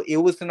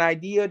 it was an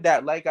idea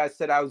that, like I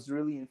said, I was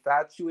really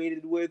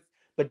infatuated with.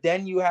 But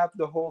then you have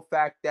the whole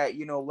fact that,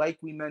 like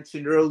we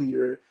mentioned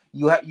earlier,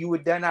 you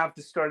would then have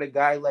to start a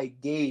guy like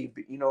Gabe,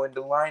 in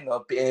the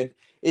lineup. And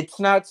it's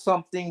not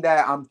something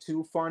that I'm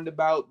too fond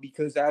about,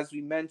 because as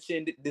we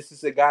mentioned, this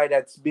is a guy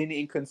that's been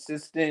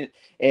inconsistent.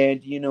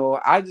 And,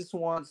 I just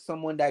want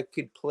someone that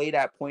could play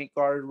that point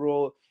guard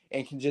role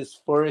and can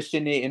just flourish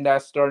in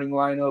that starting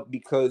lineup,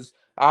 because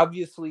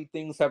obviously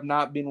things have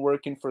not been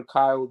working for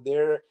Kyle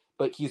there,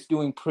 but he's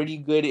doing pretty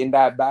good in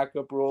that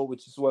backup role,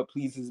 which is what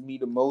pleases me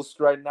the most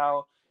right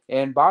now.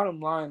 And bottom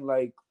line,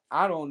 like,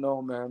 I don't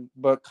know, man,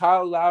 but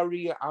Kyle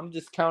Lowry, I'm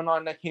just counting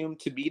on him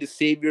to be the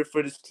savior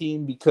for this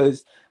team,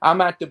 because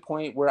I'm at the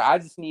point where I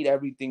just need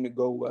everything to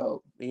go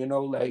well.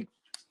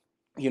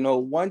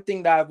 One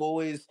thing that I've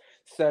always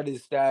said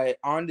is that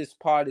on this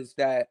pod is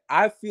that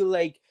I feel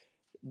like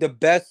the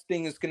best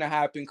thing is going to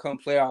happen come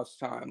playoffs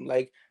time.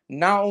 Like,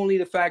 not only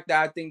the fact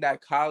that I think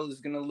that Kyle is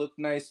going to look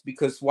nice,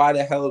 because why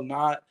the hell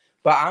not?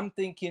 But I'm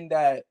thinking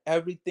that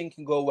everything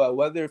can go well,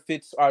 whether if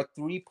it's our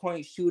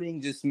 3-point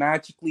shooting just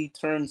magically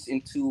turns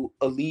into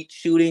elite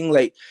shooting.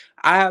 Like,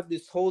 I have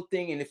this whole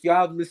thing, and if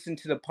y'all have listened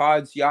to the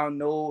pods, y'all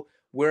know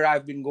where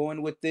I've been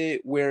going with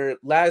it, where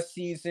last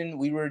season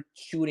we were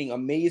shooting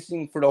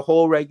amazing for the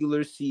whole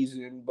regular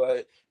season,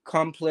 but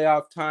come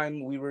playoff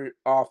time, we were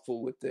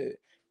awful with it.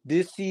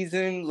 This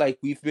season, like,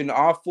 we've been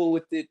awful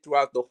with it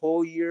throughout the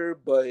whole year,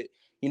 but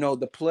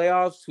the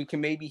playoffs, we can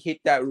maybe hit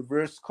that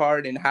reverse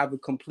card and have a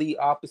complete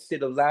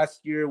opposite of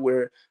last year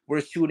where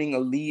we're shooting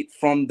elite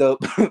from the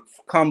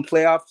come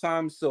playoff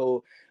time.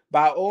 So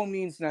by all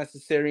means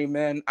necessary,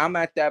 man, I'm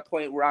at that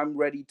point where I'm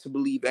ready to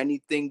believe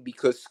anything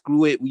because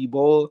screw it, we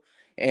bowl.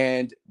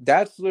 And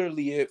that's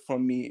literally it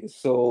from me.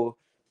 So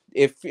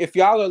if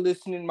y'all are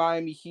listening,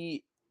 Miami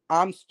Heat,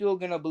 I'm still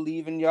gonna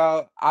believe in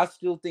y'all. I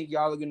still think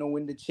y'all are gonna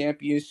win the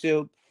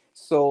championship.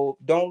 So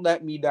don't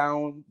let me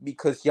down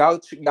because y'all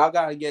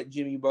gotta get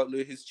Jimmy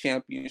Butler his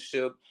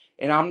championship,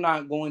 and I'm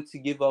not going to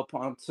give up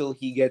until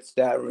he gets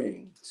that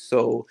ring.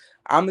 So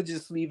I'm gonna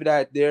just leave it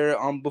at there.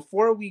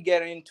 Before we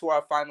get into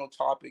our final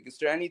topic, is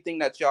there anything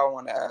that y'all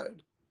want to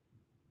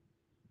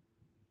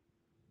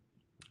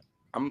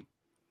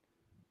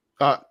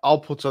add? I'll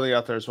put something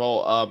out there as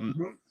well.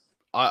 Mhm.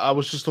 I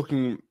was just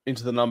looking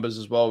into the numbers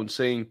as well and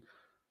seeing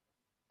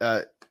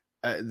that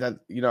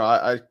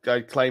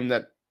I claim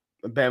that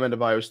Bam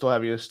Adebayo is still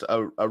having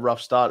a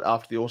rough start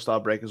after the All-Star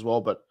break as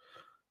well, but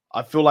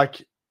I feel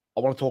like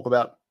I want to talk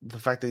about the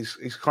fact that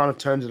he's kind of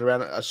turned it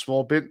around a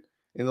small bit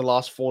in the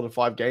last 4 to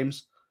 5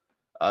 games.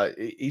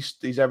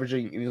 He's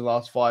averaging in his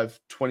last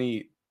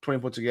 20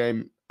 points a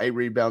game, 8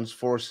 rebounds,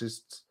 4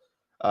 assists,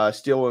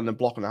 steal and a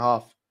block and a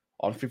half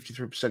on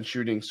 53%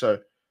 shooting. So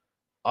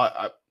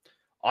I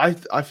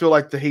feel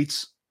like the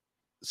Heat's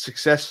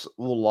success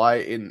will lie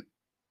in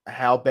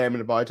how Bam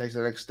Adebayo takes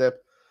the next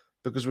step,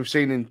 because we've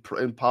seen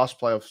in past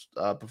playoff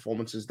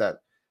performances that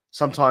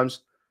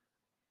sometimes,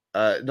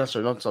 not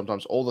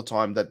sometimes, all the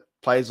time, that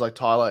players like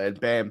Tyler and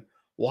Bam,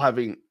 while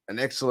having an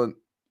excellent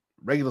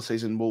regular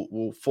season,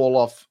 will fall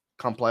off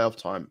come playoff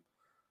time.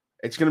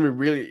 It's going to be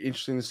really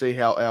interesting to see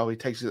how he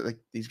takes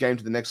these games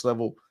to the next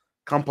level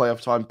come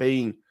playoff time,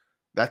 being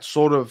that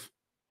sort of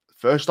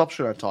first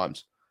option at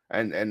times.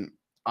 And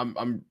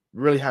I'm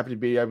really happy to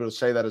be able to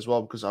say that as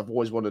well, because I've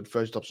always wanted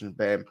first option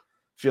Bam,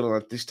 feeling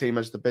like this team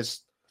has the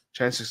best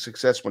chance of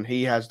success when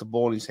he has the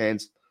ball in his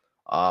hands.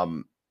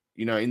 In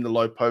the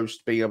low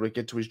post, being able to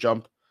get to his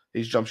jump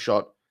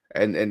shot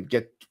and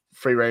get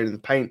free reign in the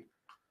paint.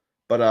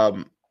 But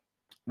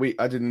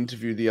I did an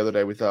interview the other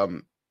day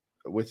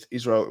with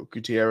Israel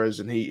Gutierrez,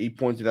 and he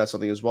pointed out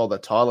something as well,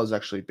 that Tyler's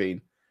actually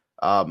been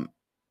a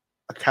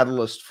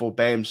catalyst for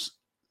Bam's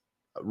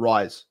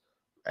rise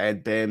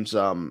and Bam's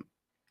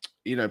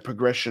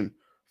progression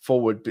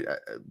forward,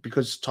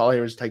 because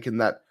Tyler has taken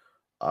that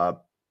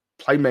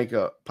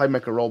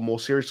playmaker role more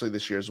seriously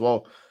this year as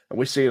well, and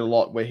we see it a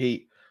lot where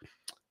he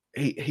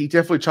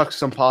definitely chucks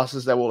some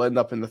passes that will end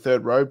up in the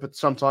third row, but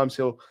sometimes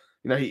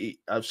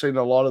I've seen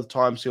a lot of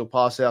times he'll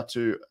pass out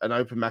to an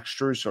open Max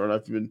Strus or an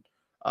open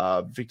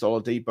Victor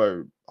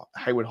Oladipo,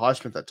 Hayward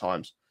Highsmith at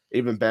times,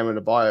 even Bam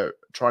Adebayo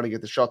trying to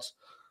get the shots.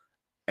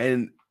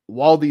 And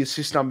while the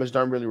assist numbers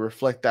don't really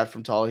reflect that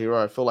from Tyler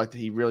Hero, I feel like that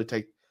he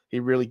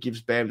really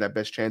gives Bam that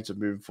best chance of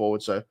moving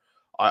forward. So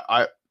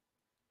I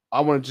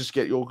want to just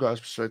get your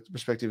guys'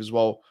 perspective as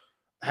well.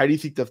 How do you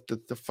think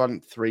the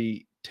front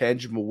three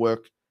tangent will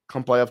work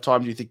come playoff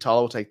time? Do you think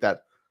Tyler will take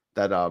that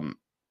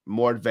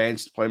more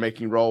advanced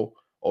playmaking role,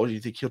 or do you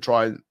think he'll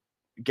try and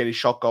get his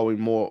shot going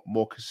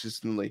more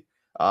consistently?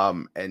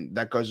 And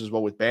that goes as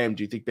well with Bam.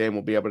 Do you think Bam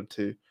will be able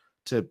to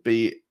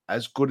be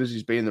as good as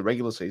he's been in the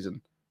regular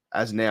season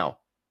as now,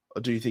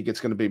 or do you think it's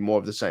going to be more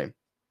of the same?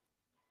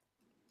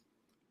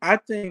 I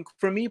think,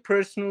 for me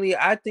personally,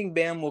 I think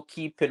Bam will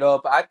keep it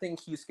up. I think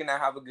he's going to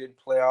have a good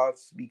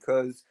playoffs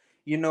because,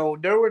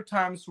 there were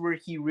times where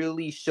he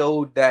really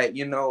showed that,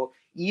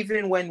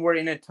 even when we're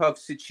in a tough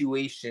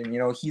situation,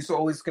 he's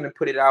always going to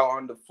put it out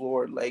on the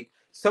floor. Like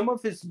some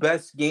of his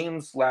best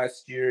games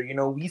last year,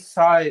 we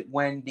saw it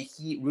when the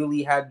Heat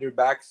really had their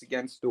backs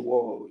against the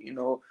wall,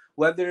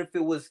 whether if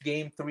it was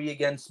game 3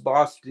 against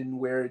Boston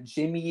where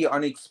Jimmy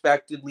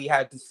unexpectedly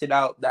had to sit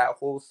out that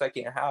whole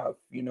second half,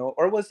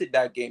 or was it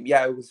that game?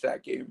 Yeah, it was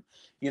that game.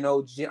 Who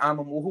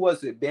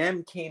was it?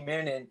 Bam came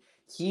in and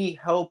he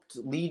helped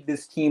lead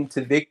this team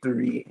to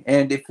victory.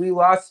 And if we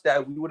lost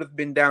that, we would have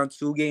been down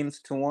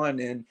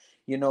 2-1. And,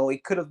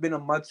 it could have been a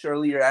much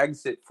earlier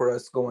exit for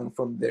us going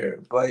from there.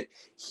 But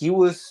he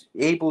was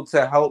able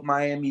to help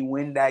Miami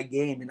win that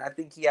game. And I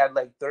think he had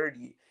like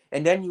 30.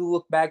 And then you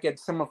look back at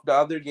some of the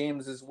other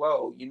games as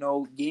well.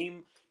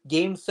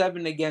 Game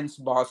 7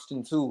 against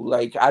Boston too.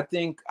 Like I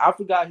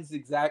forgot his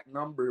exact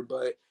number,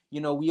 but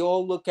we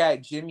all look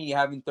at Jimmy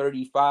having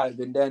 35,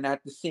 and then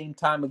at the same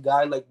time, a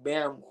guy like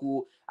Bam,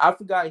 who I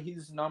forgot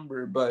his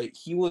number, but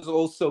he was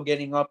also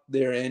getting up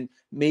there and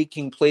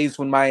making plays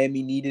when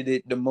Miami needed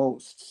it the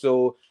most.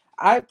 So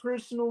I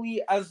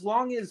personally, as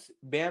long as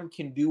Bam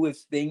can do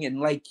his thing, and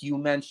like you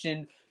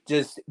mentioned,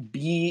 just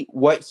be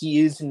what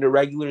he is in the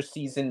regular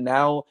season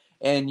now,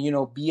 and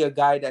be a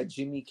guy that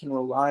Jimmy can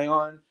rely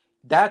on.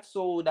 That's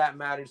all that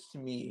matters to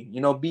me.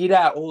 Be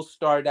that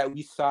all-star that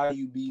we saw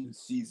you be this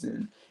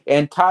season.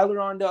 And Tyler,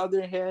 on the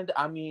other hand,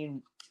 I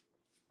mean,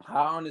 I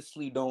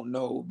honestly don't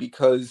know,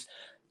 because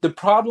the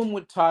problem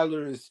with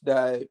Tyler is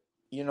that,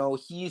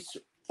 he's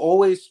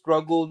always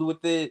struggled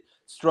with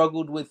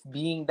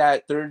being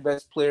that third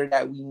best player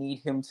that we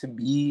need him to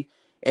be.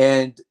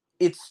 And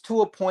it's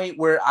to a point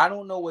where I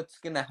don't know what's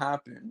gonna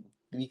happen,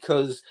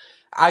 because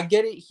I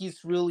get it,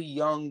 he's really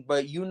young,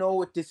 but you know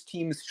what this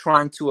team is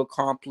trying to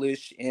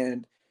accomplish,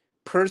 and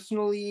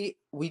personally,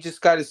 we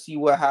just got to see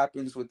what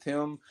happens with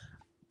him.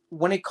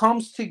 When it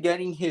comes to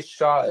getting his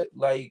shot,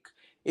 like,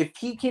 if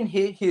he can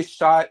hit his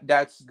shot,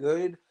 that's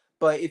good.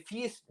 But if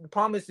he's, the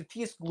problem is, if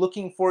he's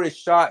looking for his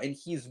shot and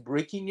he's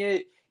breaking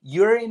it,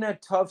 you're in a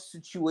tough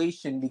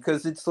situation,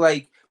 because it's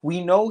like,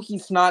 we know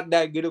he's not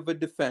that good of a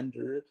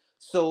defender.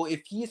 So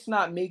if he's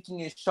not making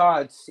his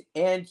shots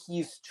and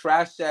he's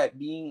trash at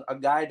being a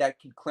guy that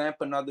can clamp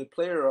another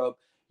player up,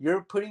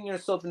 you're putting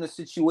yourself in a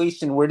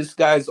situation where this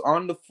guy's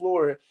on the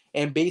floor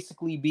and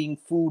basically being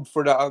food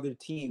for the other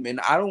team. And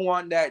I don't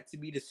want that to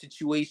be the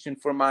situation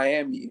for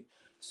Miami.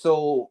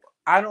 So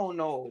I don't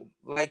know.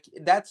 Like,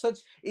 that's such,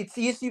 it's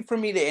easy for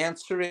me to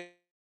answer it.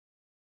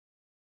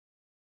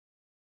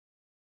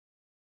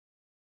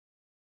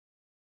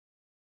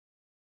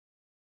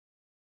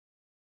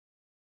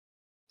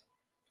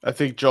 I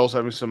think Joel's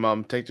having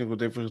some technical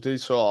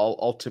difficulties, so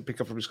I'll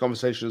pick up from his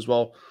conversation as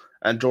well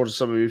and draw to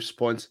some of his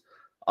points.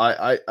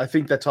 I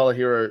think that Tyler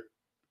Hero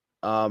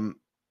um,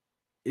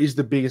 is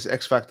the biggest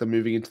X factor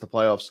moving into the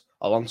playoffs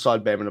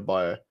alongside Bam and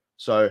Adebayo.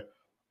 So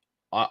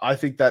I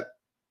think that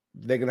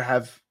they're gonna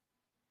have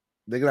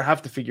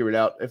to figure it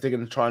out if they're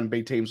gonna try and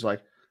beat teams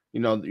like,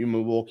 your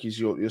Milwaukee's,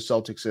 your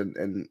Celtics,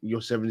 and your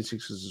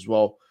 76ers as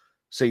well.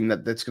 Seeing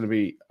that that's gonna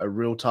be a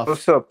real tough,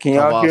 What's up? Can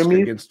tough y'all hear ask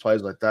me? against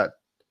players like that.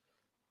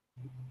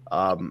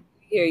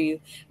 Hear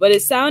you, but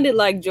it sounded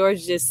like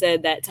George just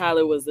said that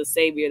Tyler was the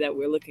savior that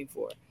we're looking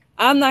for.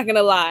 I'm not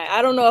gonna lie,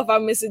 I don't know if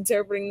I'm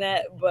misinterpreting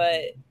that,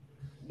 but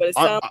it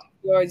sounds like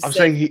George I'm said,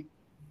 saying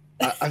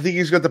I think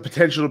he's got the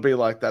potential to be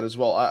like that as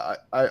well.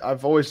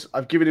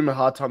 I've given him a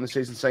hard time this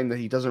season, saying that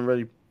he doesn't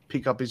really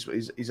pick up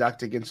his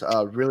act against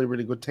really,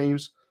 really good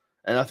teams,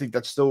 and I think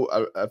that's still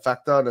a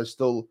factor, and it's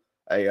still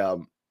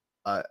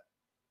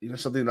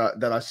something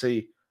that I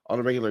see on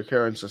a regular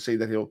occurrence. I see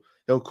that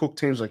he'll cook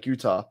teams like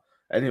Utah,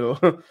 and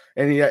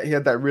he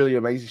had that really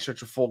amazing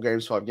stretch of 4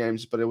 games, 5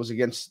 games, but it was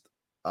against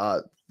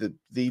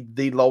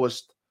the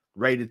lowest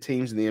rated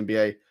teams in the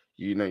NBA.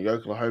 Your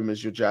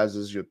Oklahomas, your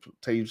Jazzes, your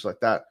teams like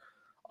that.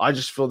 I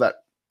just feel that,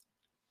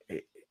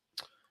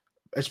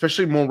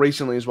 especially more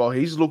recently as well,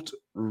 he's looked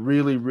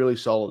really, really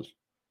solid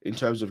in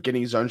terms of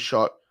getting his own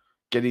shot,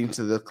 getting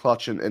into the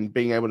clutch, and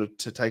being able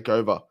to take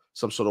over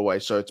some sort of way.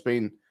 So it's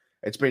been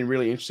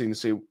really interesting to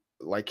see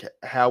like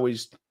how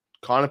he's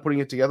kind of putting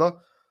it together.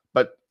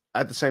 But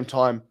at the same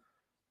time,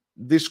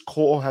 this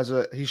core has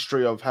a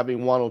history of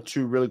having 1 or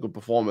 2 really good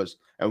performers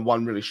and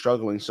 1 really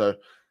struggling. So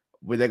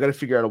they're going to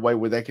figure out a way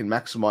where they can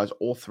maximize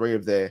all 3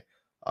 of their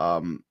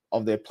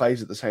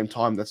plays at the same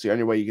time. That's the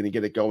only way you're going to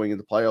get it going in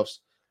the playoffs.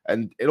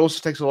 And it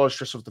also takes a lot of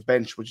stress off the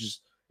bench, which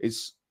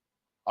is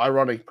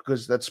ironic,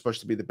 because that's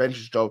supposed to be the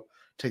bench's job,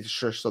 take the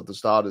stress off the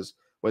starters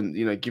when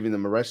giving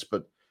them a rest.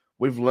 But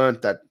we've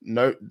learned that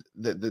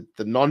the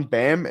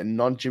non-Bam and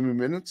non-Jimmy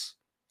minutes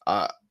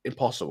are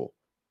impossible.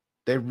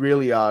 They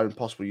really are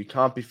impossible. You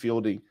can't be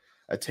fielding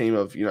a team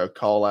of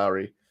Kyle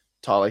Lowry,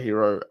 Tyler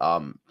Hero,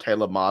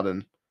 Taylor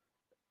Martin,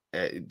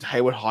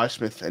 Hayward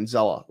Highsmith, and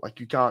Zeller.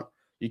 Like, you can't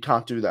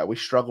do that. We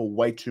struggle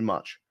way too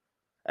much,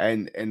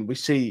 and we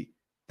see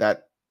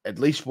that at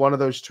least one of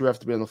those 2 have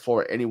to be on the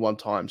floor at any one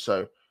time.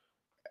 So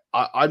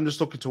I'm just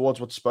looking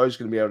towards what Spo's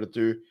going to be able to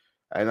do,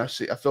 and I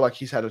feel like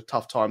he's had a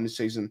tough time this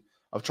season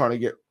of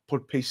trying to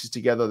put pieces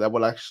together that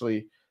will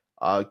actually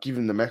give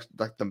him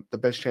the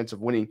best chance of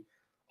winning.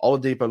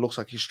 Oladipo looks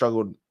like he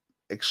struggled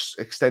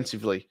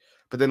extensively,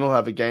 but then he'll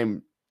have a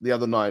game the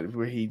other night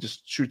where he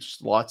just shoots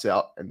lights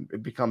out, and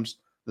it becomes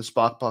the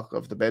spark plug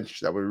of the bench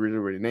that we really,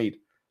 really need.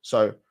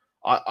 So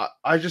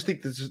I just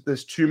think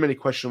there's too many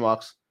question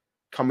marks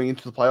coming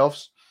into the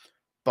playoffs.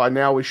 By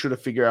now, we should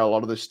have figured out a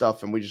lot of this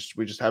stuff, and we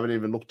just haven't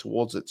even looked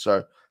towards it.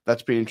 So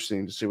that's been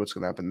interesting to see what's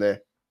going to happen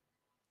there.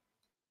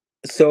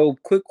 So,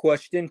 quick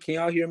question. Can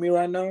y'all hear me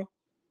right now?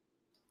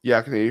 Yeah,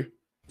 I can hear you.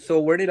 So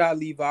where did I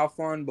leave off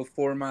on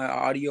before my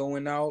audio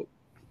went out?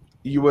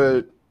 You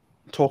were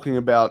talking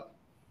about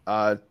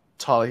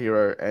Tyler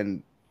Hero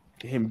and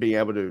him being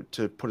able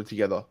to put it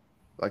together.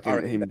 Like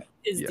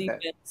his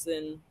defense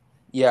and...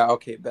 Yeah,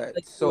 okay, bet.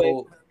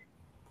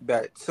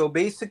 So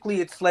basically,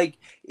 it's like,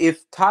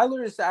 if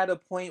Tyler is at a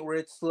point where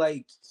it's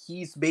like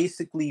he's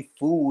basically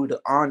food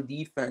on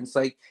defense,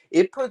 like,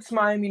 it puts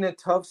Miami in a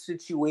tough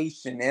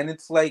situation. And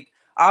it's like,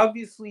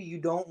 obviously you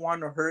don't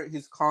want to hurt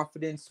his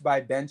confidence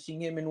by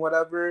benching him and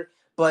whatever,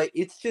 but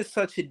it's just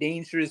such a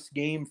dangerous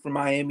game for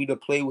Miami to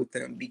play with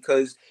him,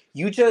 because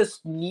you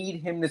just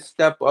need him to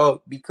step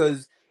up.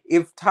 Because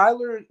if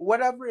Tyler,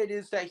 whatever it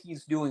is that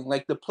he's doing,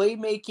 like the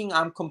playmaking,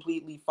 I'm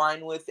completely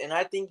fine with, and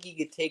I think he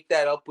could take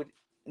that up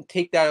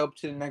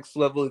to the next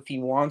level if he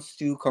wants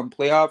to come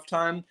playoff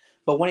time.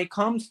 But when it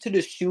comes to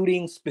the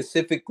shooting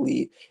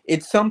specifically,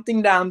 it's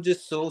something that I'm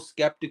just so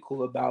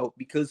skeptical about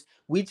because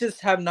we just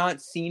have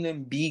not seen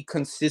him be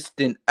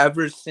consistent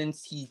ever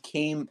since, we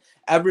came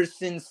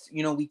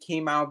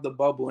out of the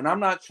bubble. And I'm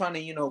not trying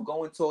to,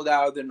 go into all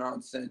that other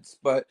nonsense,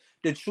 but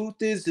the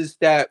truth is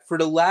that for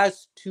the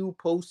last two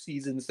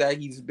postseasons that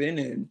he's been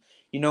in,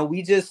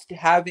 we just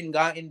haven't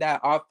gotten that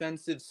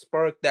offensive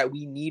spark that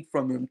we need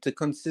from him to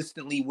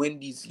consistently win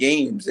these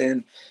games.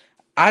 And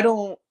I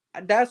don't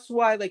that's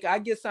why, like, I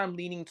guess I'm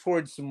leaning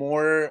towards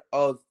more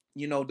of,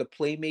 the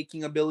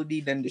playmaking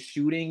ability than the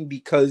shooting,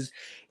 because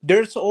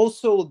there's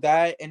also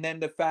that, and then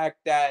the fact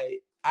that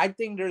I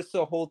think there's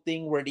a whole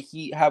thing where the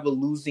Heat have a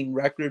losing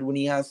record when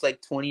he has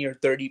like 20 or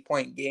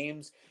 30-point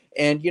games.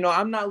 And,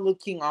 I'm not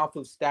looking off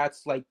of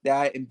stats like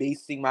that and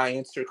basing my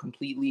answer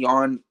completely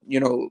on,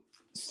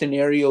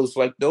 scenarios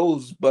like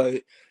those.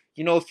 But,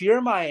 if you're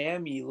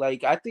Miami,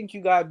 like, I think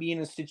you gotta be in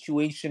a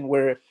situation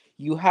where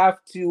you have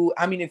to,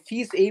 I mean, if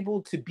he's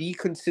able to be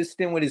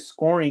consistent with his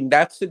scoring,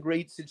 that's a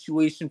great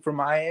situation for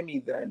Miami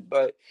then.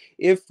 But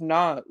if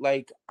not,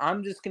 like,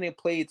 I'm just going to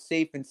play it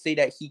safe and say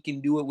that he can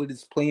do it with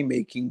his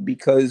playmaking,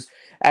 because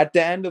at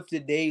the end of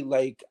the day,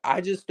 like, I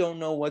just don't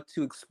know what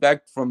to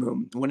expect from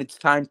him when it's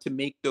time to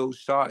make those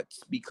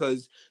shots,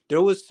 because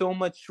there was so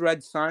much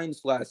red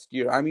signs last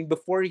year. I mean,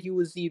 before he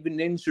was even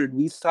injured,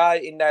 we saw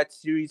it in that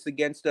series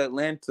against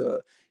Atlanta.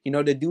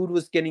 The dude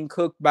was getting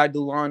cooked by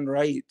DeLon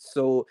Wright.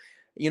 So,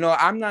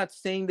 I'm not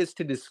saying this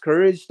to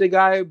discourage the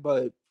guy,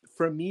 but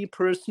for me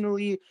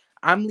personally,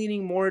 I'm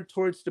leaning more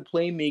towards the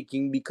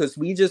playmaking, because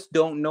we just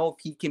don't know if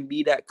he can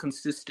be that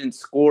consistent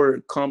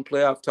scorer come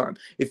playoff time.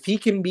 If he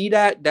can be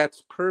that,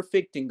 that's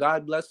perfect, and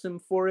God bless him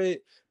for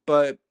it.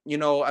 But,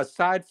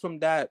 aside from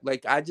that,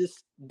 like, I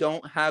just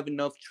don't have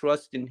enough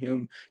trust in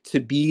him to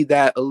be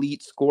that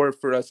elite scorer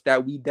for us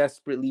that we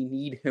desperately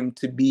need him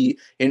to be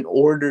in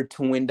order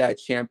to win that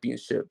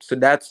championship. So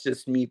that's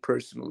just me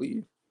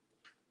personally.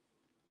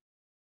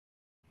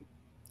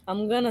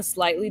 I'm going to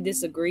slightly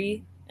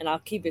disagree, and I'll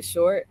keep it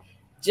short,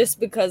 just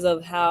because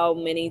of how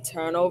many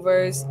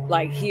turnovers,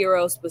 like,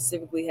 Hero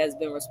specifically has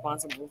been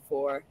responsible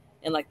for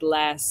in, like, the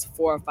last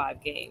 4 or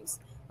 5 games.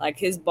 Like,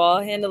 his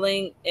ball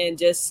handling and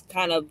just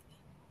kind of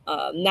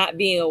not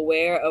being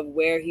aware of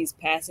where he's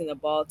passing the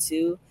ball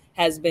to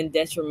has been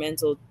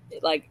detrimental,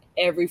 like,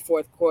 every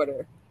fourth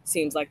quarter.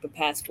 Seems like the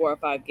past 4 or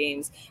 5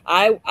 games.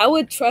 I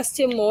would trust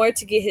him more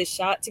to get his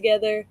shot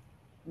together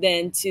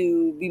than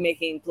to be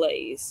making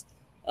plays.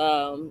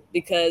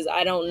 Because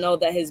I don't know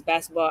that his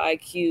basketball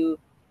IQ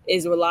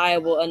is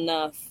reliable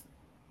enough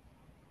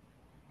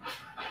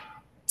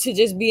to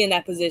just be in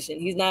that position.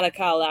 He's not a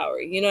Kyle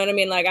Lowry. You know what I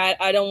mean? Like,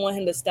 I don't want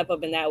him to step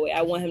up in that way.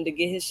 I want him to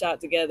get his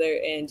shot together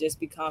and just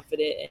be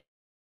confident.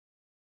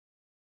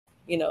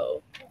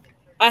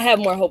 I have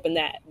more hope in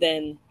that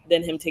than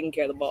him taking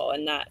care of the ball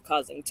and not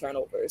causing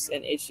turnovers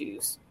and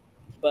issues.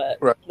 But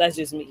Right. That's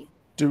just me.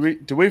 Do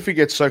we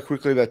forget so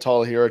quickly that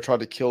Tyler Hero tried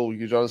to kill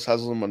Udonis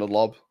Haslem on a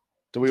lob?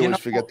 Do we always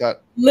forget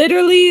that?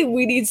 Literally,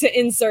 we need to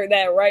insert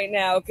that right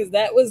now because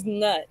that was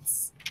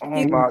nuts. Oh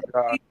my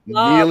God.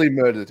 Nearly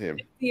murdered him.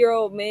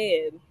 50-year-old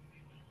man.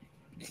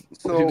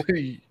 So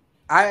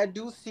I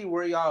do see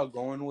where y'all are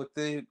going with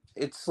it.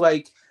 It's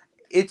like,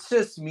 it's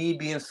just me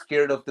being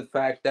scared of the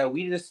fact that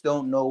we just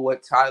don't know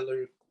what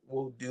Tyler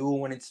will do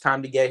when it's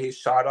time to get his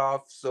shot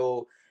off.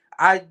 So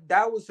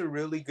that was a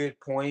really good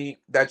point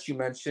that you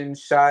mentioned,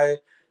 Shai.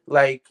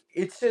 Like,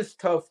 it's just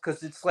tough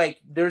because it's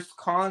like there's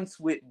cons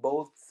with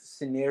both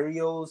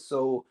scenarios.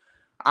 So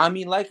I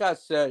mean, like I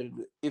said,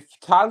 if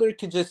Tyler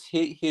could just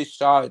hit his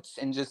shots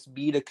and just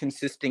be the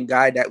consistent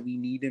guy that we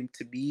need him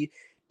to be,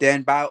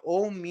 then by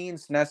all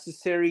means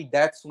necessary,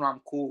 that's what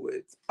I'm cool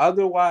with.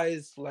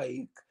 Otherwise,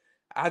 like,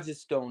 I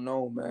just don't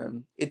know,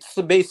 man. It's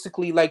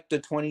basically like the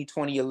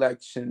 2020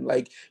 election.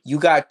 Like, you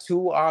got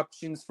two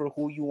options for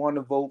who you want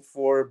to vote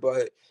for,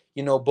 but,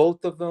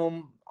 both of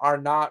them are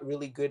not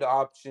really good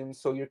options.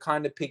 So you're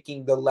kind of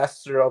picking the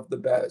lesser of the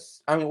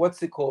best. I mean,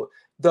 what's it called?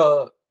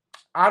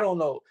 I don't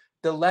know,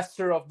 the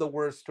lesser of the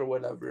worst or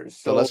whatever.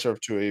 So the lesser of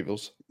two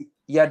evils.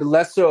 Yeah, the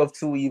lesser of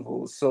two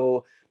evils.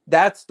 So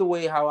that's the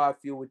way how I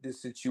feel with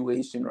this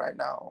situation right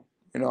now.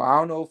 I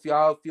don't know if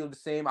y'all feel the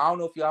same. I don't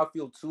know if y'all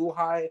feel too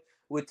high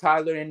with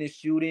Tyler and his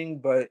shooting,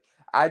 but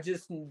I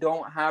just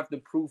don't have the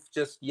proof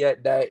just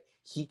yet that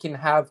he can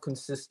have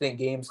consistent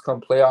games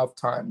come playoff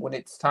time when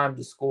it's time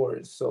to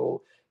score.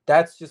 So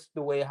that's just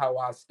the way how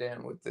I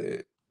stand with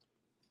it.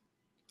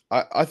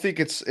 I think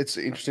it's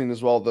interesting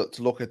as well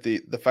to look at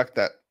the fact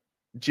that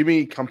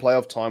Jimmy, come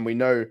playoff time, we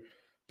know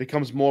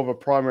becomes more of a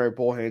primary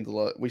ball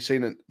handler. We've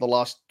seen it the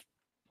last,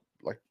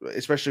 like,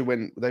 especially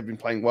when they've been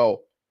playing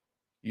well.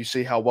 You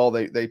see how well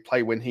they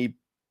play when he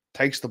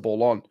takes the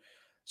ball on.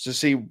 So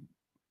see,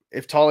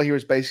 if Tyler Hero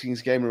is basing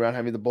his game around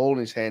having the ball in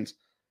his hands,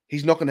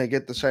 he's not going to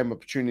get the same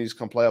opportunities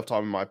come playoff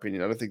time, in my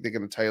opinion. I don't think they're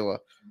going to tailor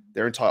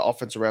their entire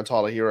offense around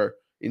Tyler Hero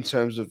in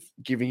terms of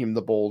giving him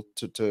the ball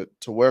to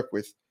work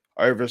with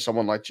over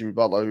someone like Jimmy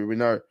Butler, who we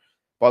know,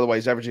 by the way,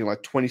 he's averaging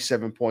like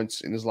 27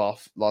 points in his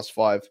last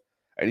 5,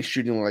 and he's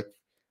shooting like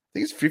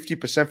think it's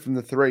 50% from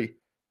the three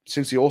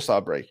since the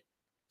All-Star break.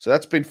 So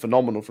that's been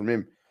phenomenal from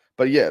him.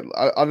 But yeah,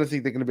 I don't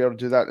think they're going to be able to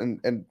do that.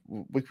 And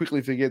we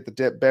quickly forget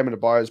that Bam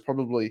Adebayo is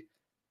probably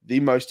the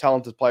most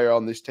talented player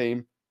on this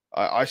team.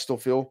 I still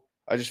feel.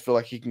 I just feel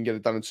like he can get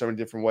it done in so many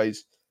different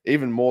ways,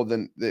 even more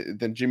than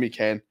Jimmy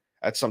can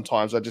at some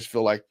times. I just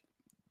feel like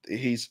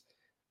he's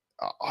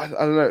I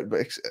don't know.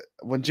 But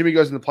when Jimmy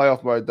goes in the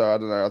playoff mode, though, I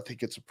don't know. I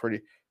think it's a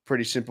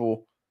pretty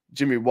simple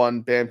Jimmy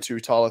 1, Bam 2,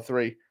 Tyler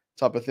 3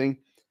 type of thing.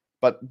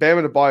 But Bam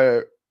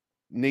Adebayo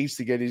needs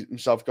to get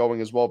himself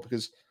going as well,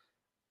 because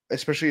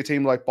especially a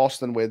team like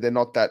Boston, where they're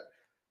not that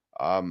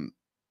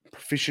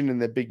proficient in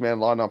their big man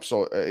lineups,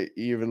 or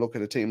you even look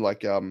at a team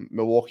like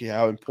Milwaukee,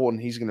 how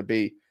important he's going to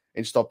be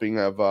in stopping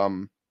like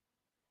a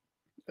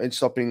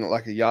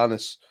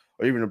Giannis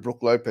or even a Brook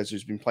Lopez,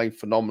 who's been playing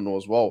phenomenal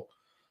as well.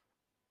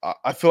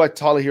 I feel like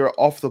Tyler Hero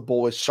off the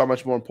ball is so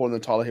much more important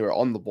than Tyler Hero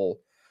on the ball,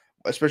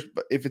 especially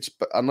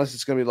unless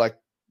it's going to be like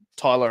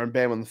Tyler and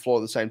Bam on the floor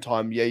at the same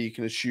time. Yeah, you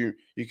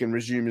can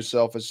resume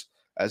yourself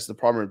as the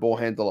primary ball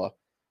handler,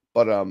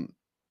 but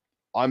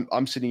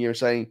I'm sitting here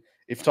saying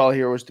if Tyler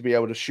Hero was to be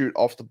able to shoot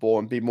off the ball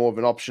and be more of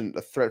an option,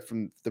 a threat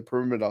from the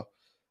perimeter,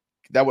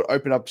 that would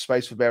open up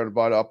space for Bam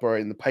Adebayo to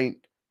operate in the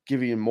paint,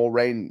 giving him more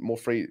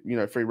free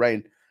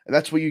reign, and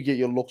that's where you get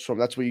your looks from.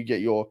 That's where you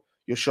get your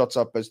shots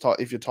up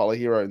if you're Tyler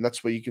Hero, and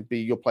that's where you could be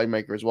your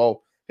playmaker as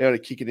well. Be able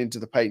to kick it into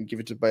the paint and give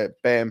it to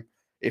Bam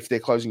if they're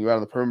closing you out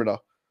on the perimeter.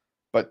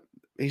 But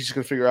he's just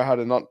going to figure out how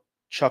to not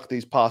chuck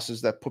these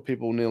passes that put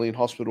people nearly in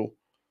hospital.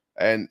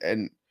 And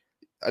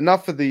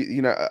enough of the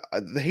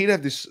Heat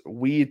have this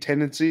weird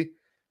tendency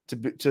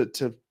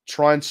to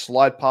try and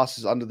slide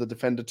passes under the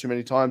defender too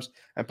many times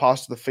and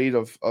pass to the feet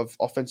of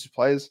offensive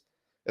players.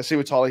 I see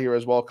with Tyler Hero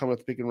as well, coming with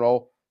the pick and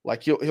roll.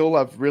 Like he'll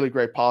have really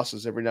great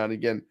passes every now and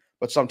again,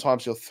 but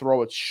sometimes he'll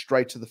throw it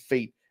straight to the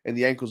feet and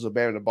the ankles of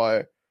Bam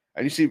Adebayo.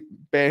 And you see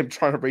Bam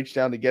trying to reach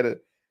down to get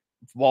it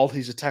while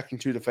he's attacking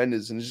two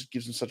defenders, and it just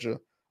gives him such a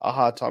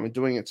hard time in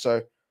doing it.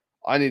 So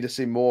I need to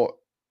see more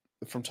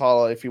from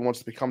Tyler if he wants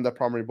to become that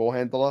primary ball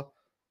handler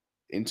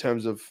in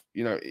terms of,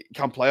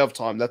 come playoff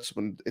time. That's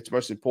when it's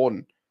most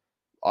important.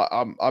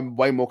 I'm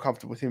way more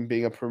comfortable with him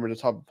being a perimeter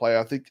type of player.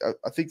 I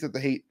think that the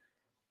Heat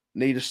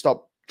need to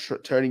stop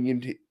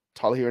turning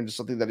Tyler Hero into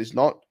something that he's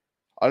not.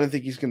 I don't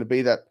think he's going to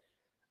be that.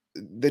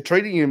 They're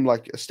treating him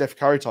like a Steph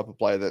Curry type of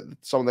player, that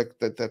someone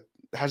that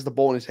has the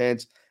ball in his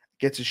hands,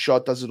 gets his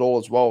shot, does it all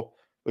as well.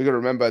 We got to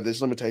remember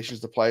there's limitations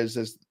to players.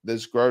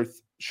 There's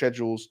growth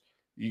schedules.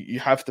 You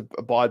have to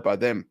abide by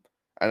them.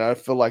 And I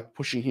feel like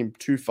pushing him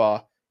too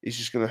far is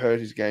just going to hurt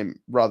his game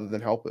rather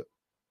than help it.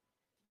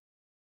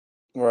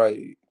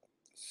 Right.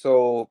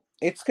 So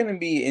it's going to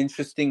be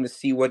interesting to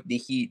see what the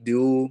Heat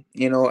do,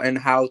 and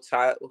how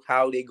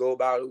they go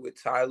about it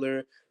with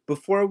Tyler.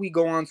 Before we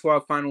go on to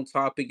our final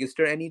topic, is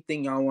there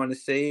anything y'all want to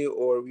say,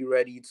 or are we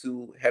ready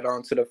to head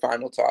on to the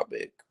final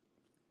topic?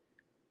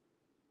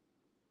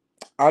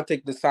 I'll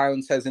take the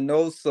silence as a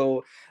no.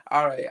 So,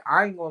 all right,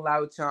 I ain't gonna lie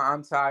with y'all.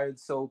 I'm tired,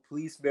 so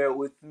please bear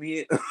with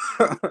me.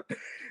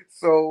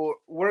 So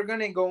we're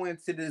gonna go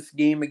into this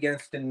game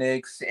against the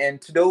Knicks,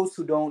 and to those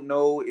who don't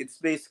know, it's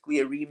basically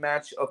a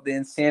rematch of the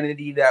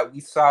insanity that we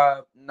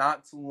saw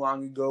not too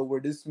long ago,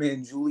 where this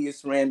man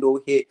Julius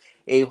Randle hit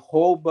a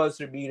whole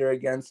buzzer beater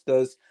against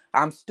us.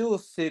 I'm still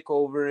sick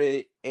over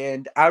it,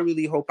 and I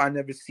really hope I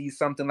never see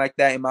something like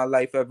that in my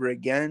life ever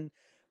again.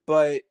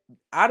 But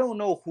I don't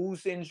know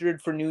who's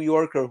injured for New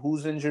York or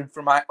who's injured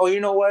for my. Oh, you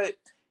know what?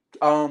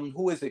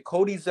 Who is it?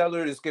 Cody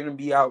Zeller is going to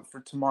be out for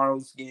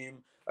tomorrow's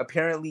game.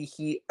 Apparently,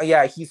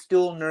 he's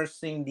still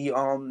nursing the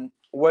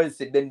what is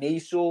it? The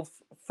nasal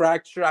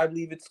fracture, I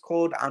believe it's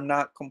called. I'm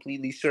not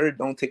completely sure.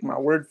 Don't take my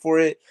word for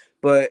it.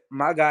 But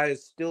my guy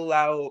is still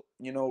out.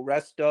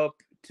 Rest up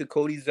to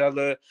Cody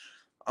Zeller.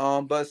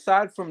 But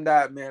aside from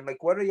that, man,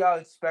 like, what are y'all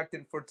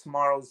expecting for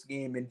tomorrow's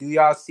game? And do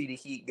y'all see the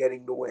Heat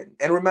getting the win?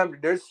 And remember,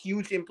 there's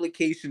huge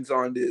implications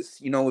on this.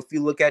 If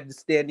you look at the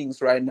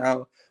standings right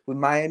now, with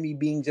Miami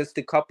being just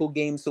a couple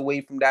games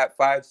away from that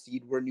 5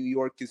 seed where New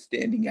York is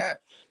standing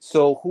at.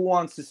 So who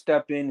wants to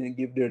step in and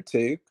give their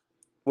take?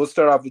 We'll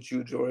start off with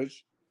you,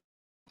 George.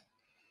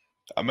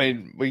 I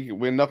mean,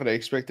 we're not going to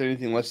expect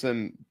anything less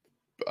than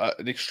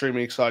an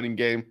extremely exciting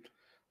game.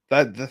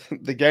 That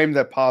the game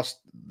that passed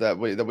that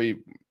we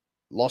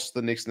lost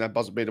the Knicks in that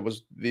buzzer beater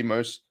was the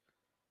most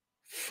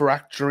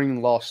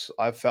fracturing loss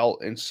I've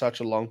felt in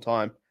such a long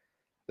time.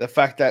 The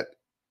fact that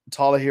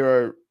Tyler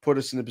Hero put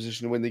us in the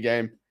position to win the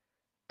game,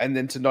 and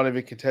then to not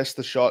even contest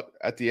the shot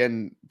at the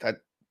end,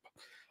 that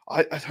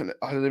I don't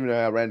even know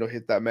how Randall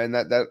hit that, man.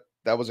 That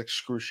was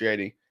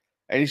excruciating.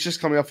 And he's just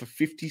coming off a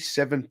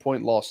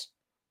 57-point loss.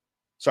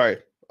 Sorry,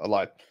 I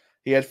lied.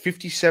 He had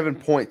 57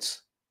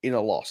 points in a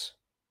loss.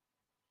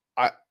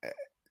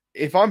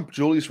 If I'm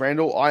Julius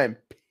Randle, I am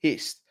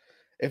pissed.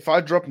 If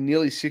I drop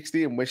nearly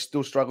 60 and we're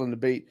still struggling to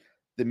beat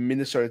the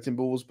Minnesota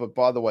Timberwolves, but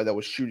by the way, they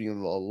were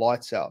shooting the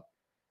lights out,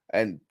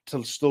 and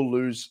to still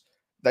lose,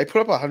 they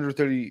put up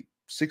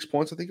 136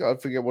 points, I think. I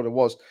forget what it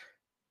was.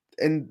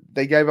 And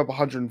they gave up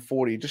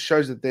 140. It just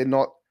shows that they're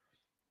not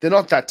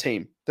that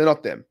team. They're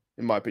not them.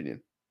 in my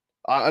opinion.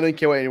 I don't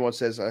care what anyone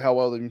says, how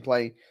well they've been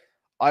playing.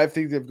 I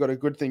think they've got a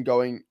good thing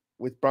going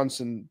with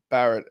Brunson,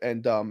 Barrett,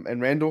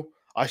 and Randall.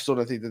 I still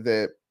don't think that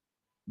they're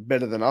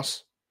better than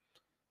us.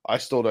 I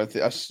still don't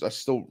think. I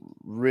still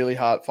really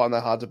find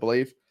that hard to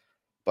believe.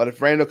 But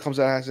if Randall comes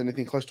out and has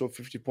anything close to a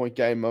 50-point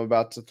game, I'm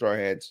about to throw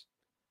hands.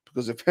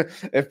 Because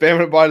if Bam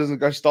Adebayo doesn't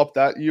go stop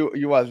that,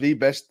 you are the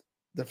best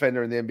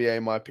defender in the NBA,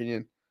 in my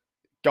opinion.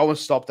 Go and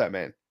stop that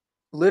man.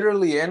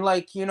 Literally, and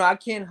like, you know, I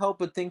can't help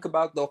but think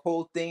about the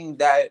whole thing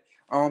that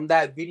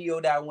video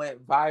that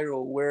went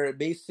viral where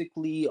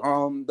basically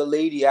the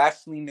lady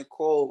Ashley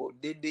Nicole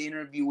did the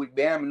interview with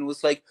Bam and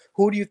was like,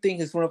 who do you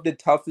think is one of the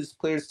toughest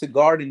players to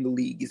guard in the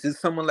league? Is it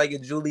someone like a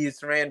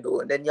Julius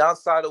Randle? And then y'all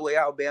saw the way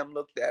how Bam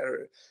looked at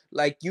her.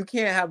 Like, you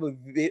can't have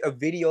a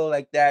video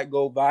like that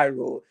go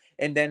viral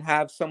and then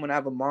have someone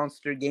have a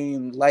monster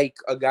game like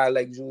a guy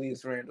like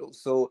Julius Randle.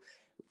 So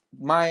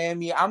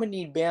Miami, I'm gonna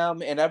need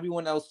Bam and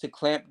everyone else to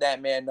clamp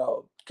that man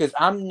up because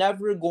I'm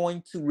never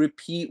going to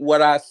repeat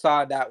what I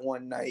saw that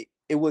one night.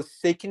 It was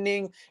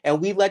sickening,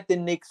 and we let the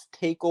Knicks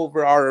take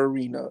over our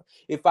arena.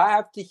 If I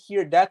have to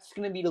hear that's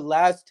gonna be the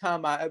last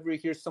time I ever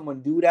hear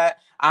someone do that,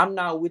 I'm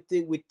not with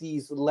it with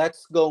these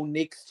 "Let's go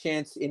Knicks"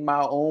 chants in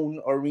my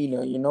own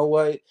arena. You know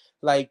what?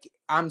 Like,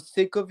 I'm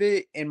sick of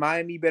it, and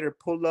Miami better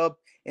pull up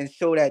and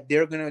show that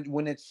they're gonna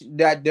win it,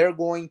 that they're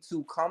going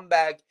to come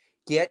back,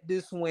 get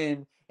this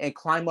win, and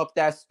climb up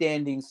that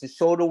standings to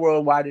show the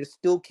world why they're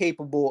still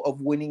capable of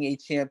winning a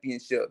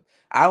championship.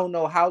 I don't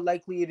know how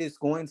likely it is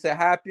going to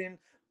happen,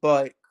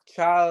 but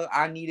child,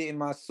 I need it in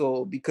my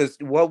soul because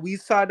what we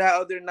saw that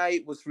other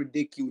night was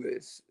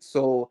ridiculous.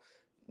 So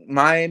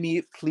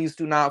Miami, please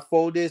do not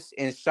fold this.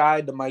 And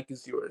Shy, the mic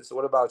is yours.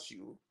 What about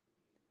you?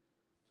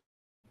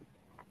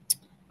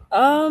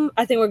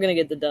 I think we're gonna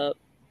get the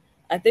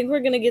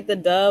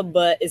dub.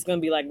 But it's gonna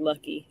be like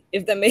lucky.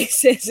 If that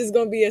makes sense, it's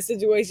gonna be a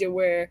situation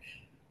where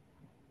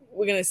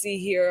we're gonna see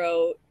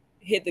Hero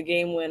hit the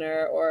game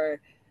winner,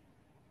 or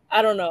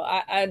I don't know.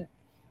 I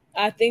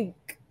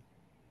think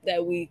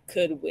that we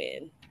could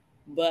win,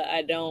 but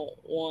I don't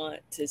want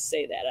to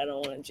say that. I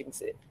don't want to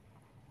jinx it.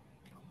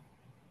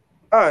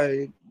 All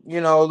right. You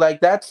know,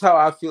 like that's how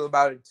I feel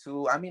about it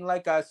too. I mean,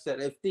 like I said,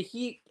 if the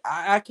Heat,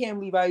 I can't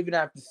believe I even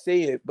have to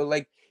say it, but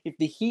like if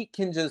the Heat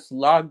can just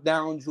lock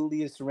down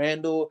Julius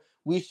Randle,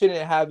 we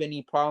shouldn't have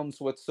any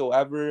problems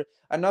whatsoever.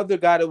 Another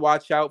guy to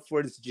watch out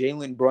for is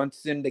Jalen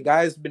Brunson. The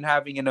guy's been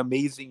having an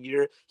amazing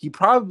year. He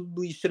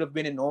probably should have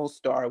been an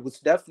all-star. It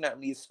was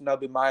definitely a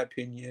snub in my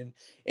opinion.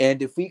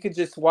 And if we could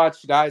just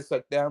watch guys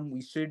like them,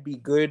 we should be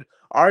good.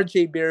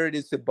 RJ Barrett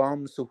is a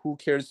bum, so who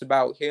cares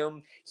about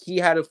him? He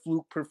had a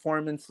fluke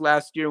performance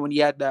last year when he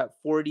had that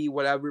 40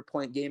 whatever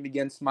point game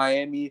against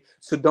Miami.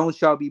 So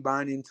don't y'all be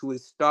buying into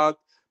his stock.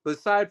 But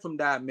aside from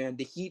that, man,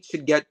 the Heat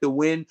should get the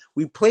win.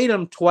 We played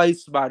them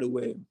twice, by the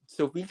way.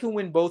 So if we can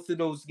win both of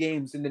those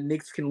games and the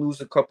Knicks can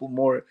lose a couple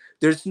more,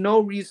 there's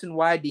no reason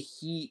why the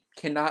Heat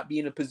cannot be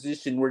in a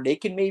position where they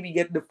can maybe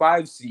get the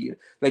 5 seed.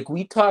 Like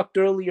we talked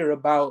earlier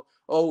about,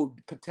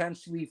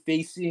 potentially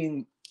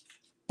facing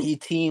a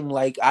team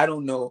like, I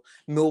don't know,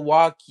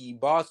 Milwaukee,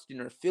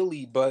 Boston, or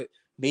Philly, but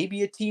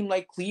maybe a team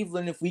like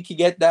Cleveland if we could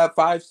get that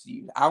 5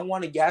 seed. I don't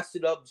want to gas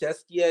it up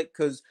just yet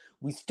because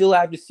we still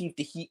have to see if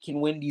the Heat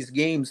can win these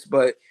games,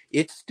 but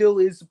it still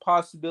is a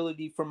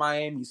possibility for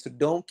Miami. So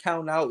don't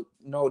count out,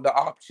 the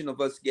option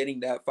of us getting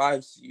that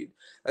 5 seed.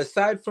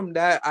 Aside from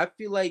that, I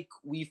feel like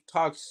we've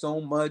talked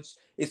so much.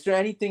 Is there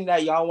anything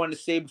that y'all want to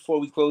say before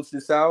we close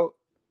this out?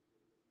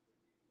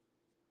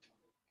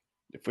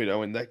 If we don't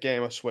win that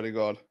game, I swear to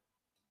God.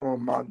 Oh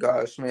my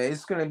gosh, man.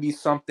 It's gonna be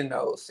something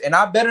else. And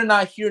I better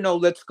not hear no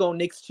 "Let's go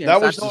Knicks" chants.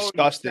 That was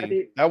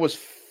disgusting. That was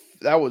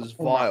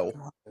vile.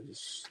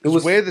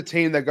 Because we're the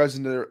team that goes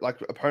into like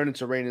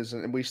opponents' arenas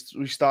and we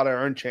start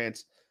our own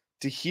chants.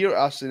 To hear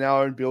us in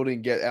our own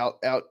building get out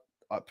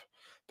up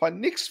by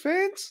Knicks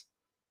fans?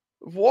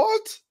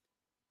 What?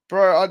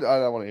 Bro, I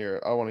don't want to hear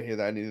it. I don't want to hear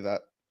that, any of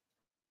that.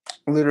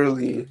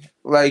 Literally,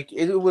 like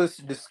it was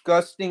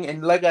disgusting.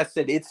 And like I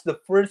said, it's the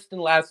first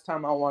and last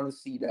time I want to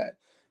see that.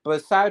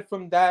 But aside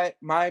from that,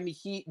 Miami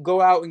Heat,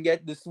 go out and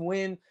get this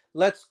win.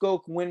 Let's go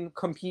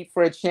compete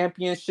for a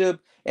championship.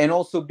 And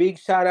also big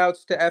shout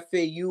outs to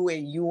FAU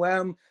and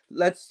UM.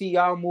 Let's see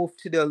y'all move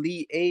to the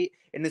Elite Eight.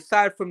 And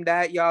aside from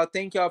that, y'all,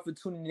 thank y'all for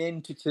tuning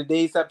in to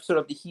today's episode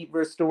of the Heat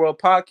vs. the World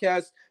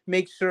podcast.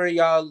 Make sure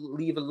y'all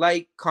leave a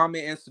like,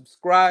 comment, and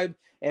subscribe.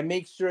 And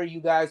make sure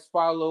you guys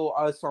follow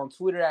us on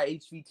Twitter at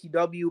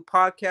HVTW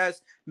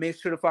Podcast. Make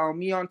sure to follow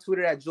me on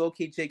Twitter at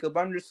JoelKJacob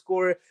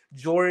 _,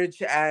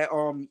 George at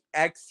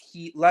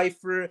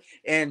XHeatLifer,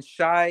 and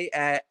Shy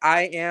at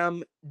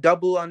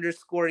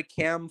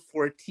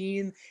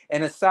IAM_Cam14.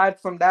 And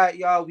aside from that,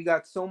 y'all, we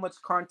got so much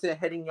content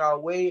heading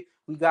y'all way.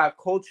 We got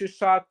Culture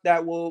Shock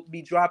that will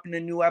be dropping a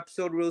new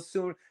episode real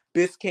soon.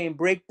 Biscayne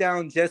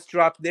Breakdown just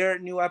dropped their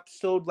new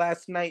episode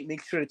last night.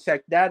 Make sure to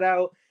check that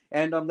out.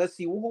 And let's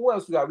see, who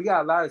else we got? We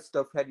got a lot of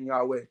stuff heading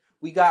our way.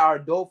 We got our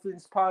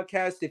Dolphins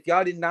podcast. If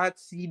y'all did not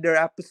see their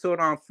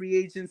episode on free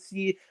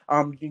agency,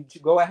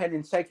 go ahead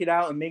and check it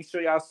out and make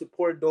sure y'all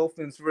support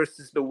Dolphins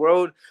versus the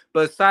world.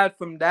 But aside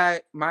from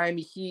that,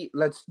 Miami Heat,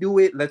 let's do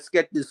it. Let's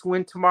get this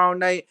win tomorrow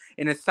night.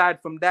 And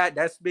aside from that,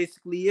 that's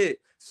basically it.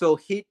 So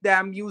hit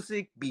that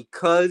music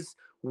because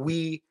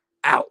we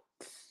out.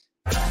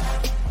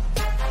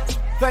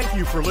 Thank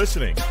you for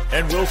listening,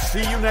 and we'll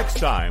see you next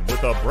time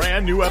with a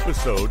brand new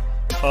episode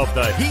of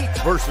the Heat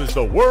versus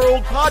the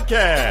World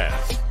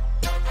podcast.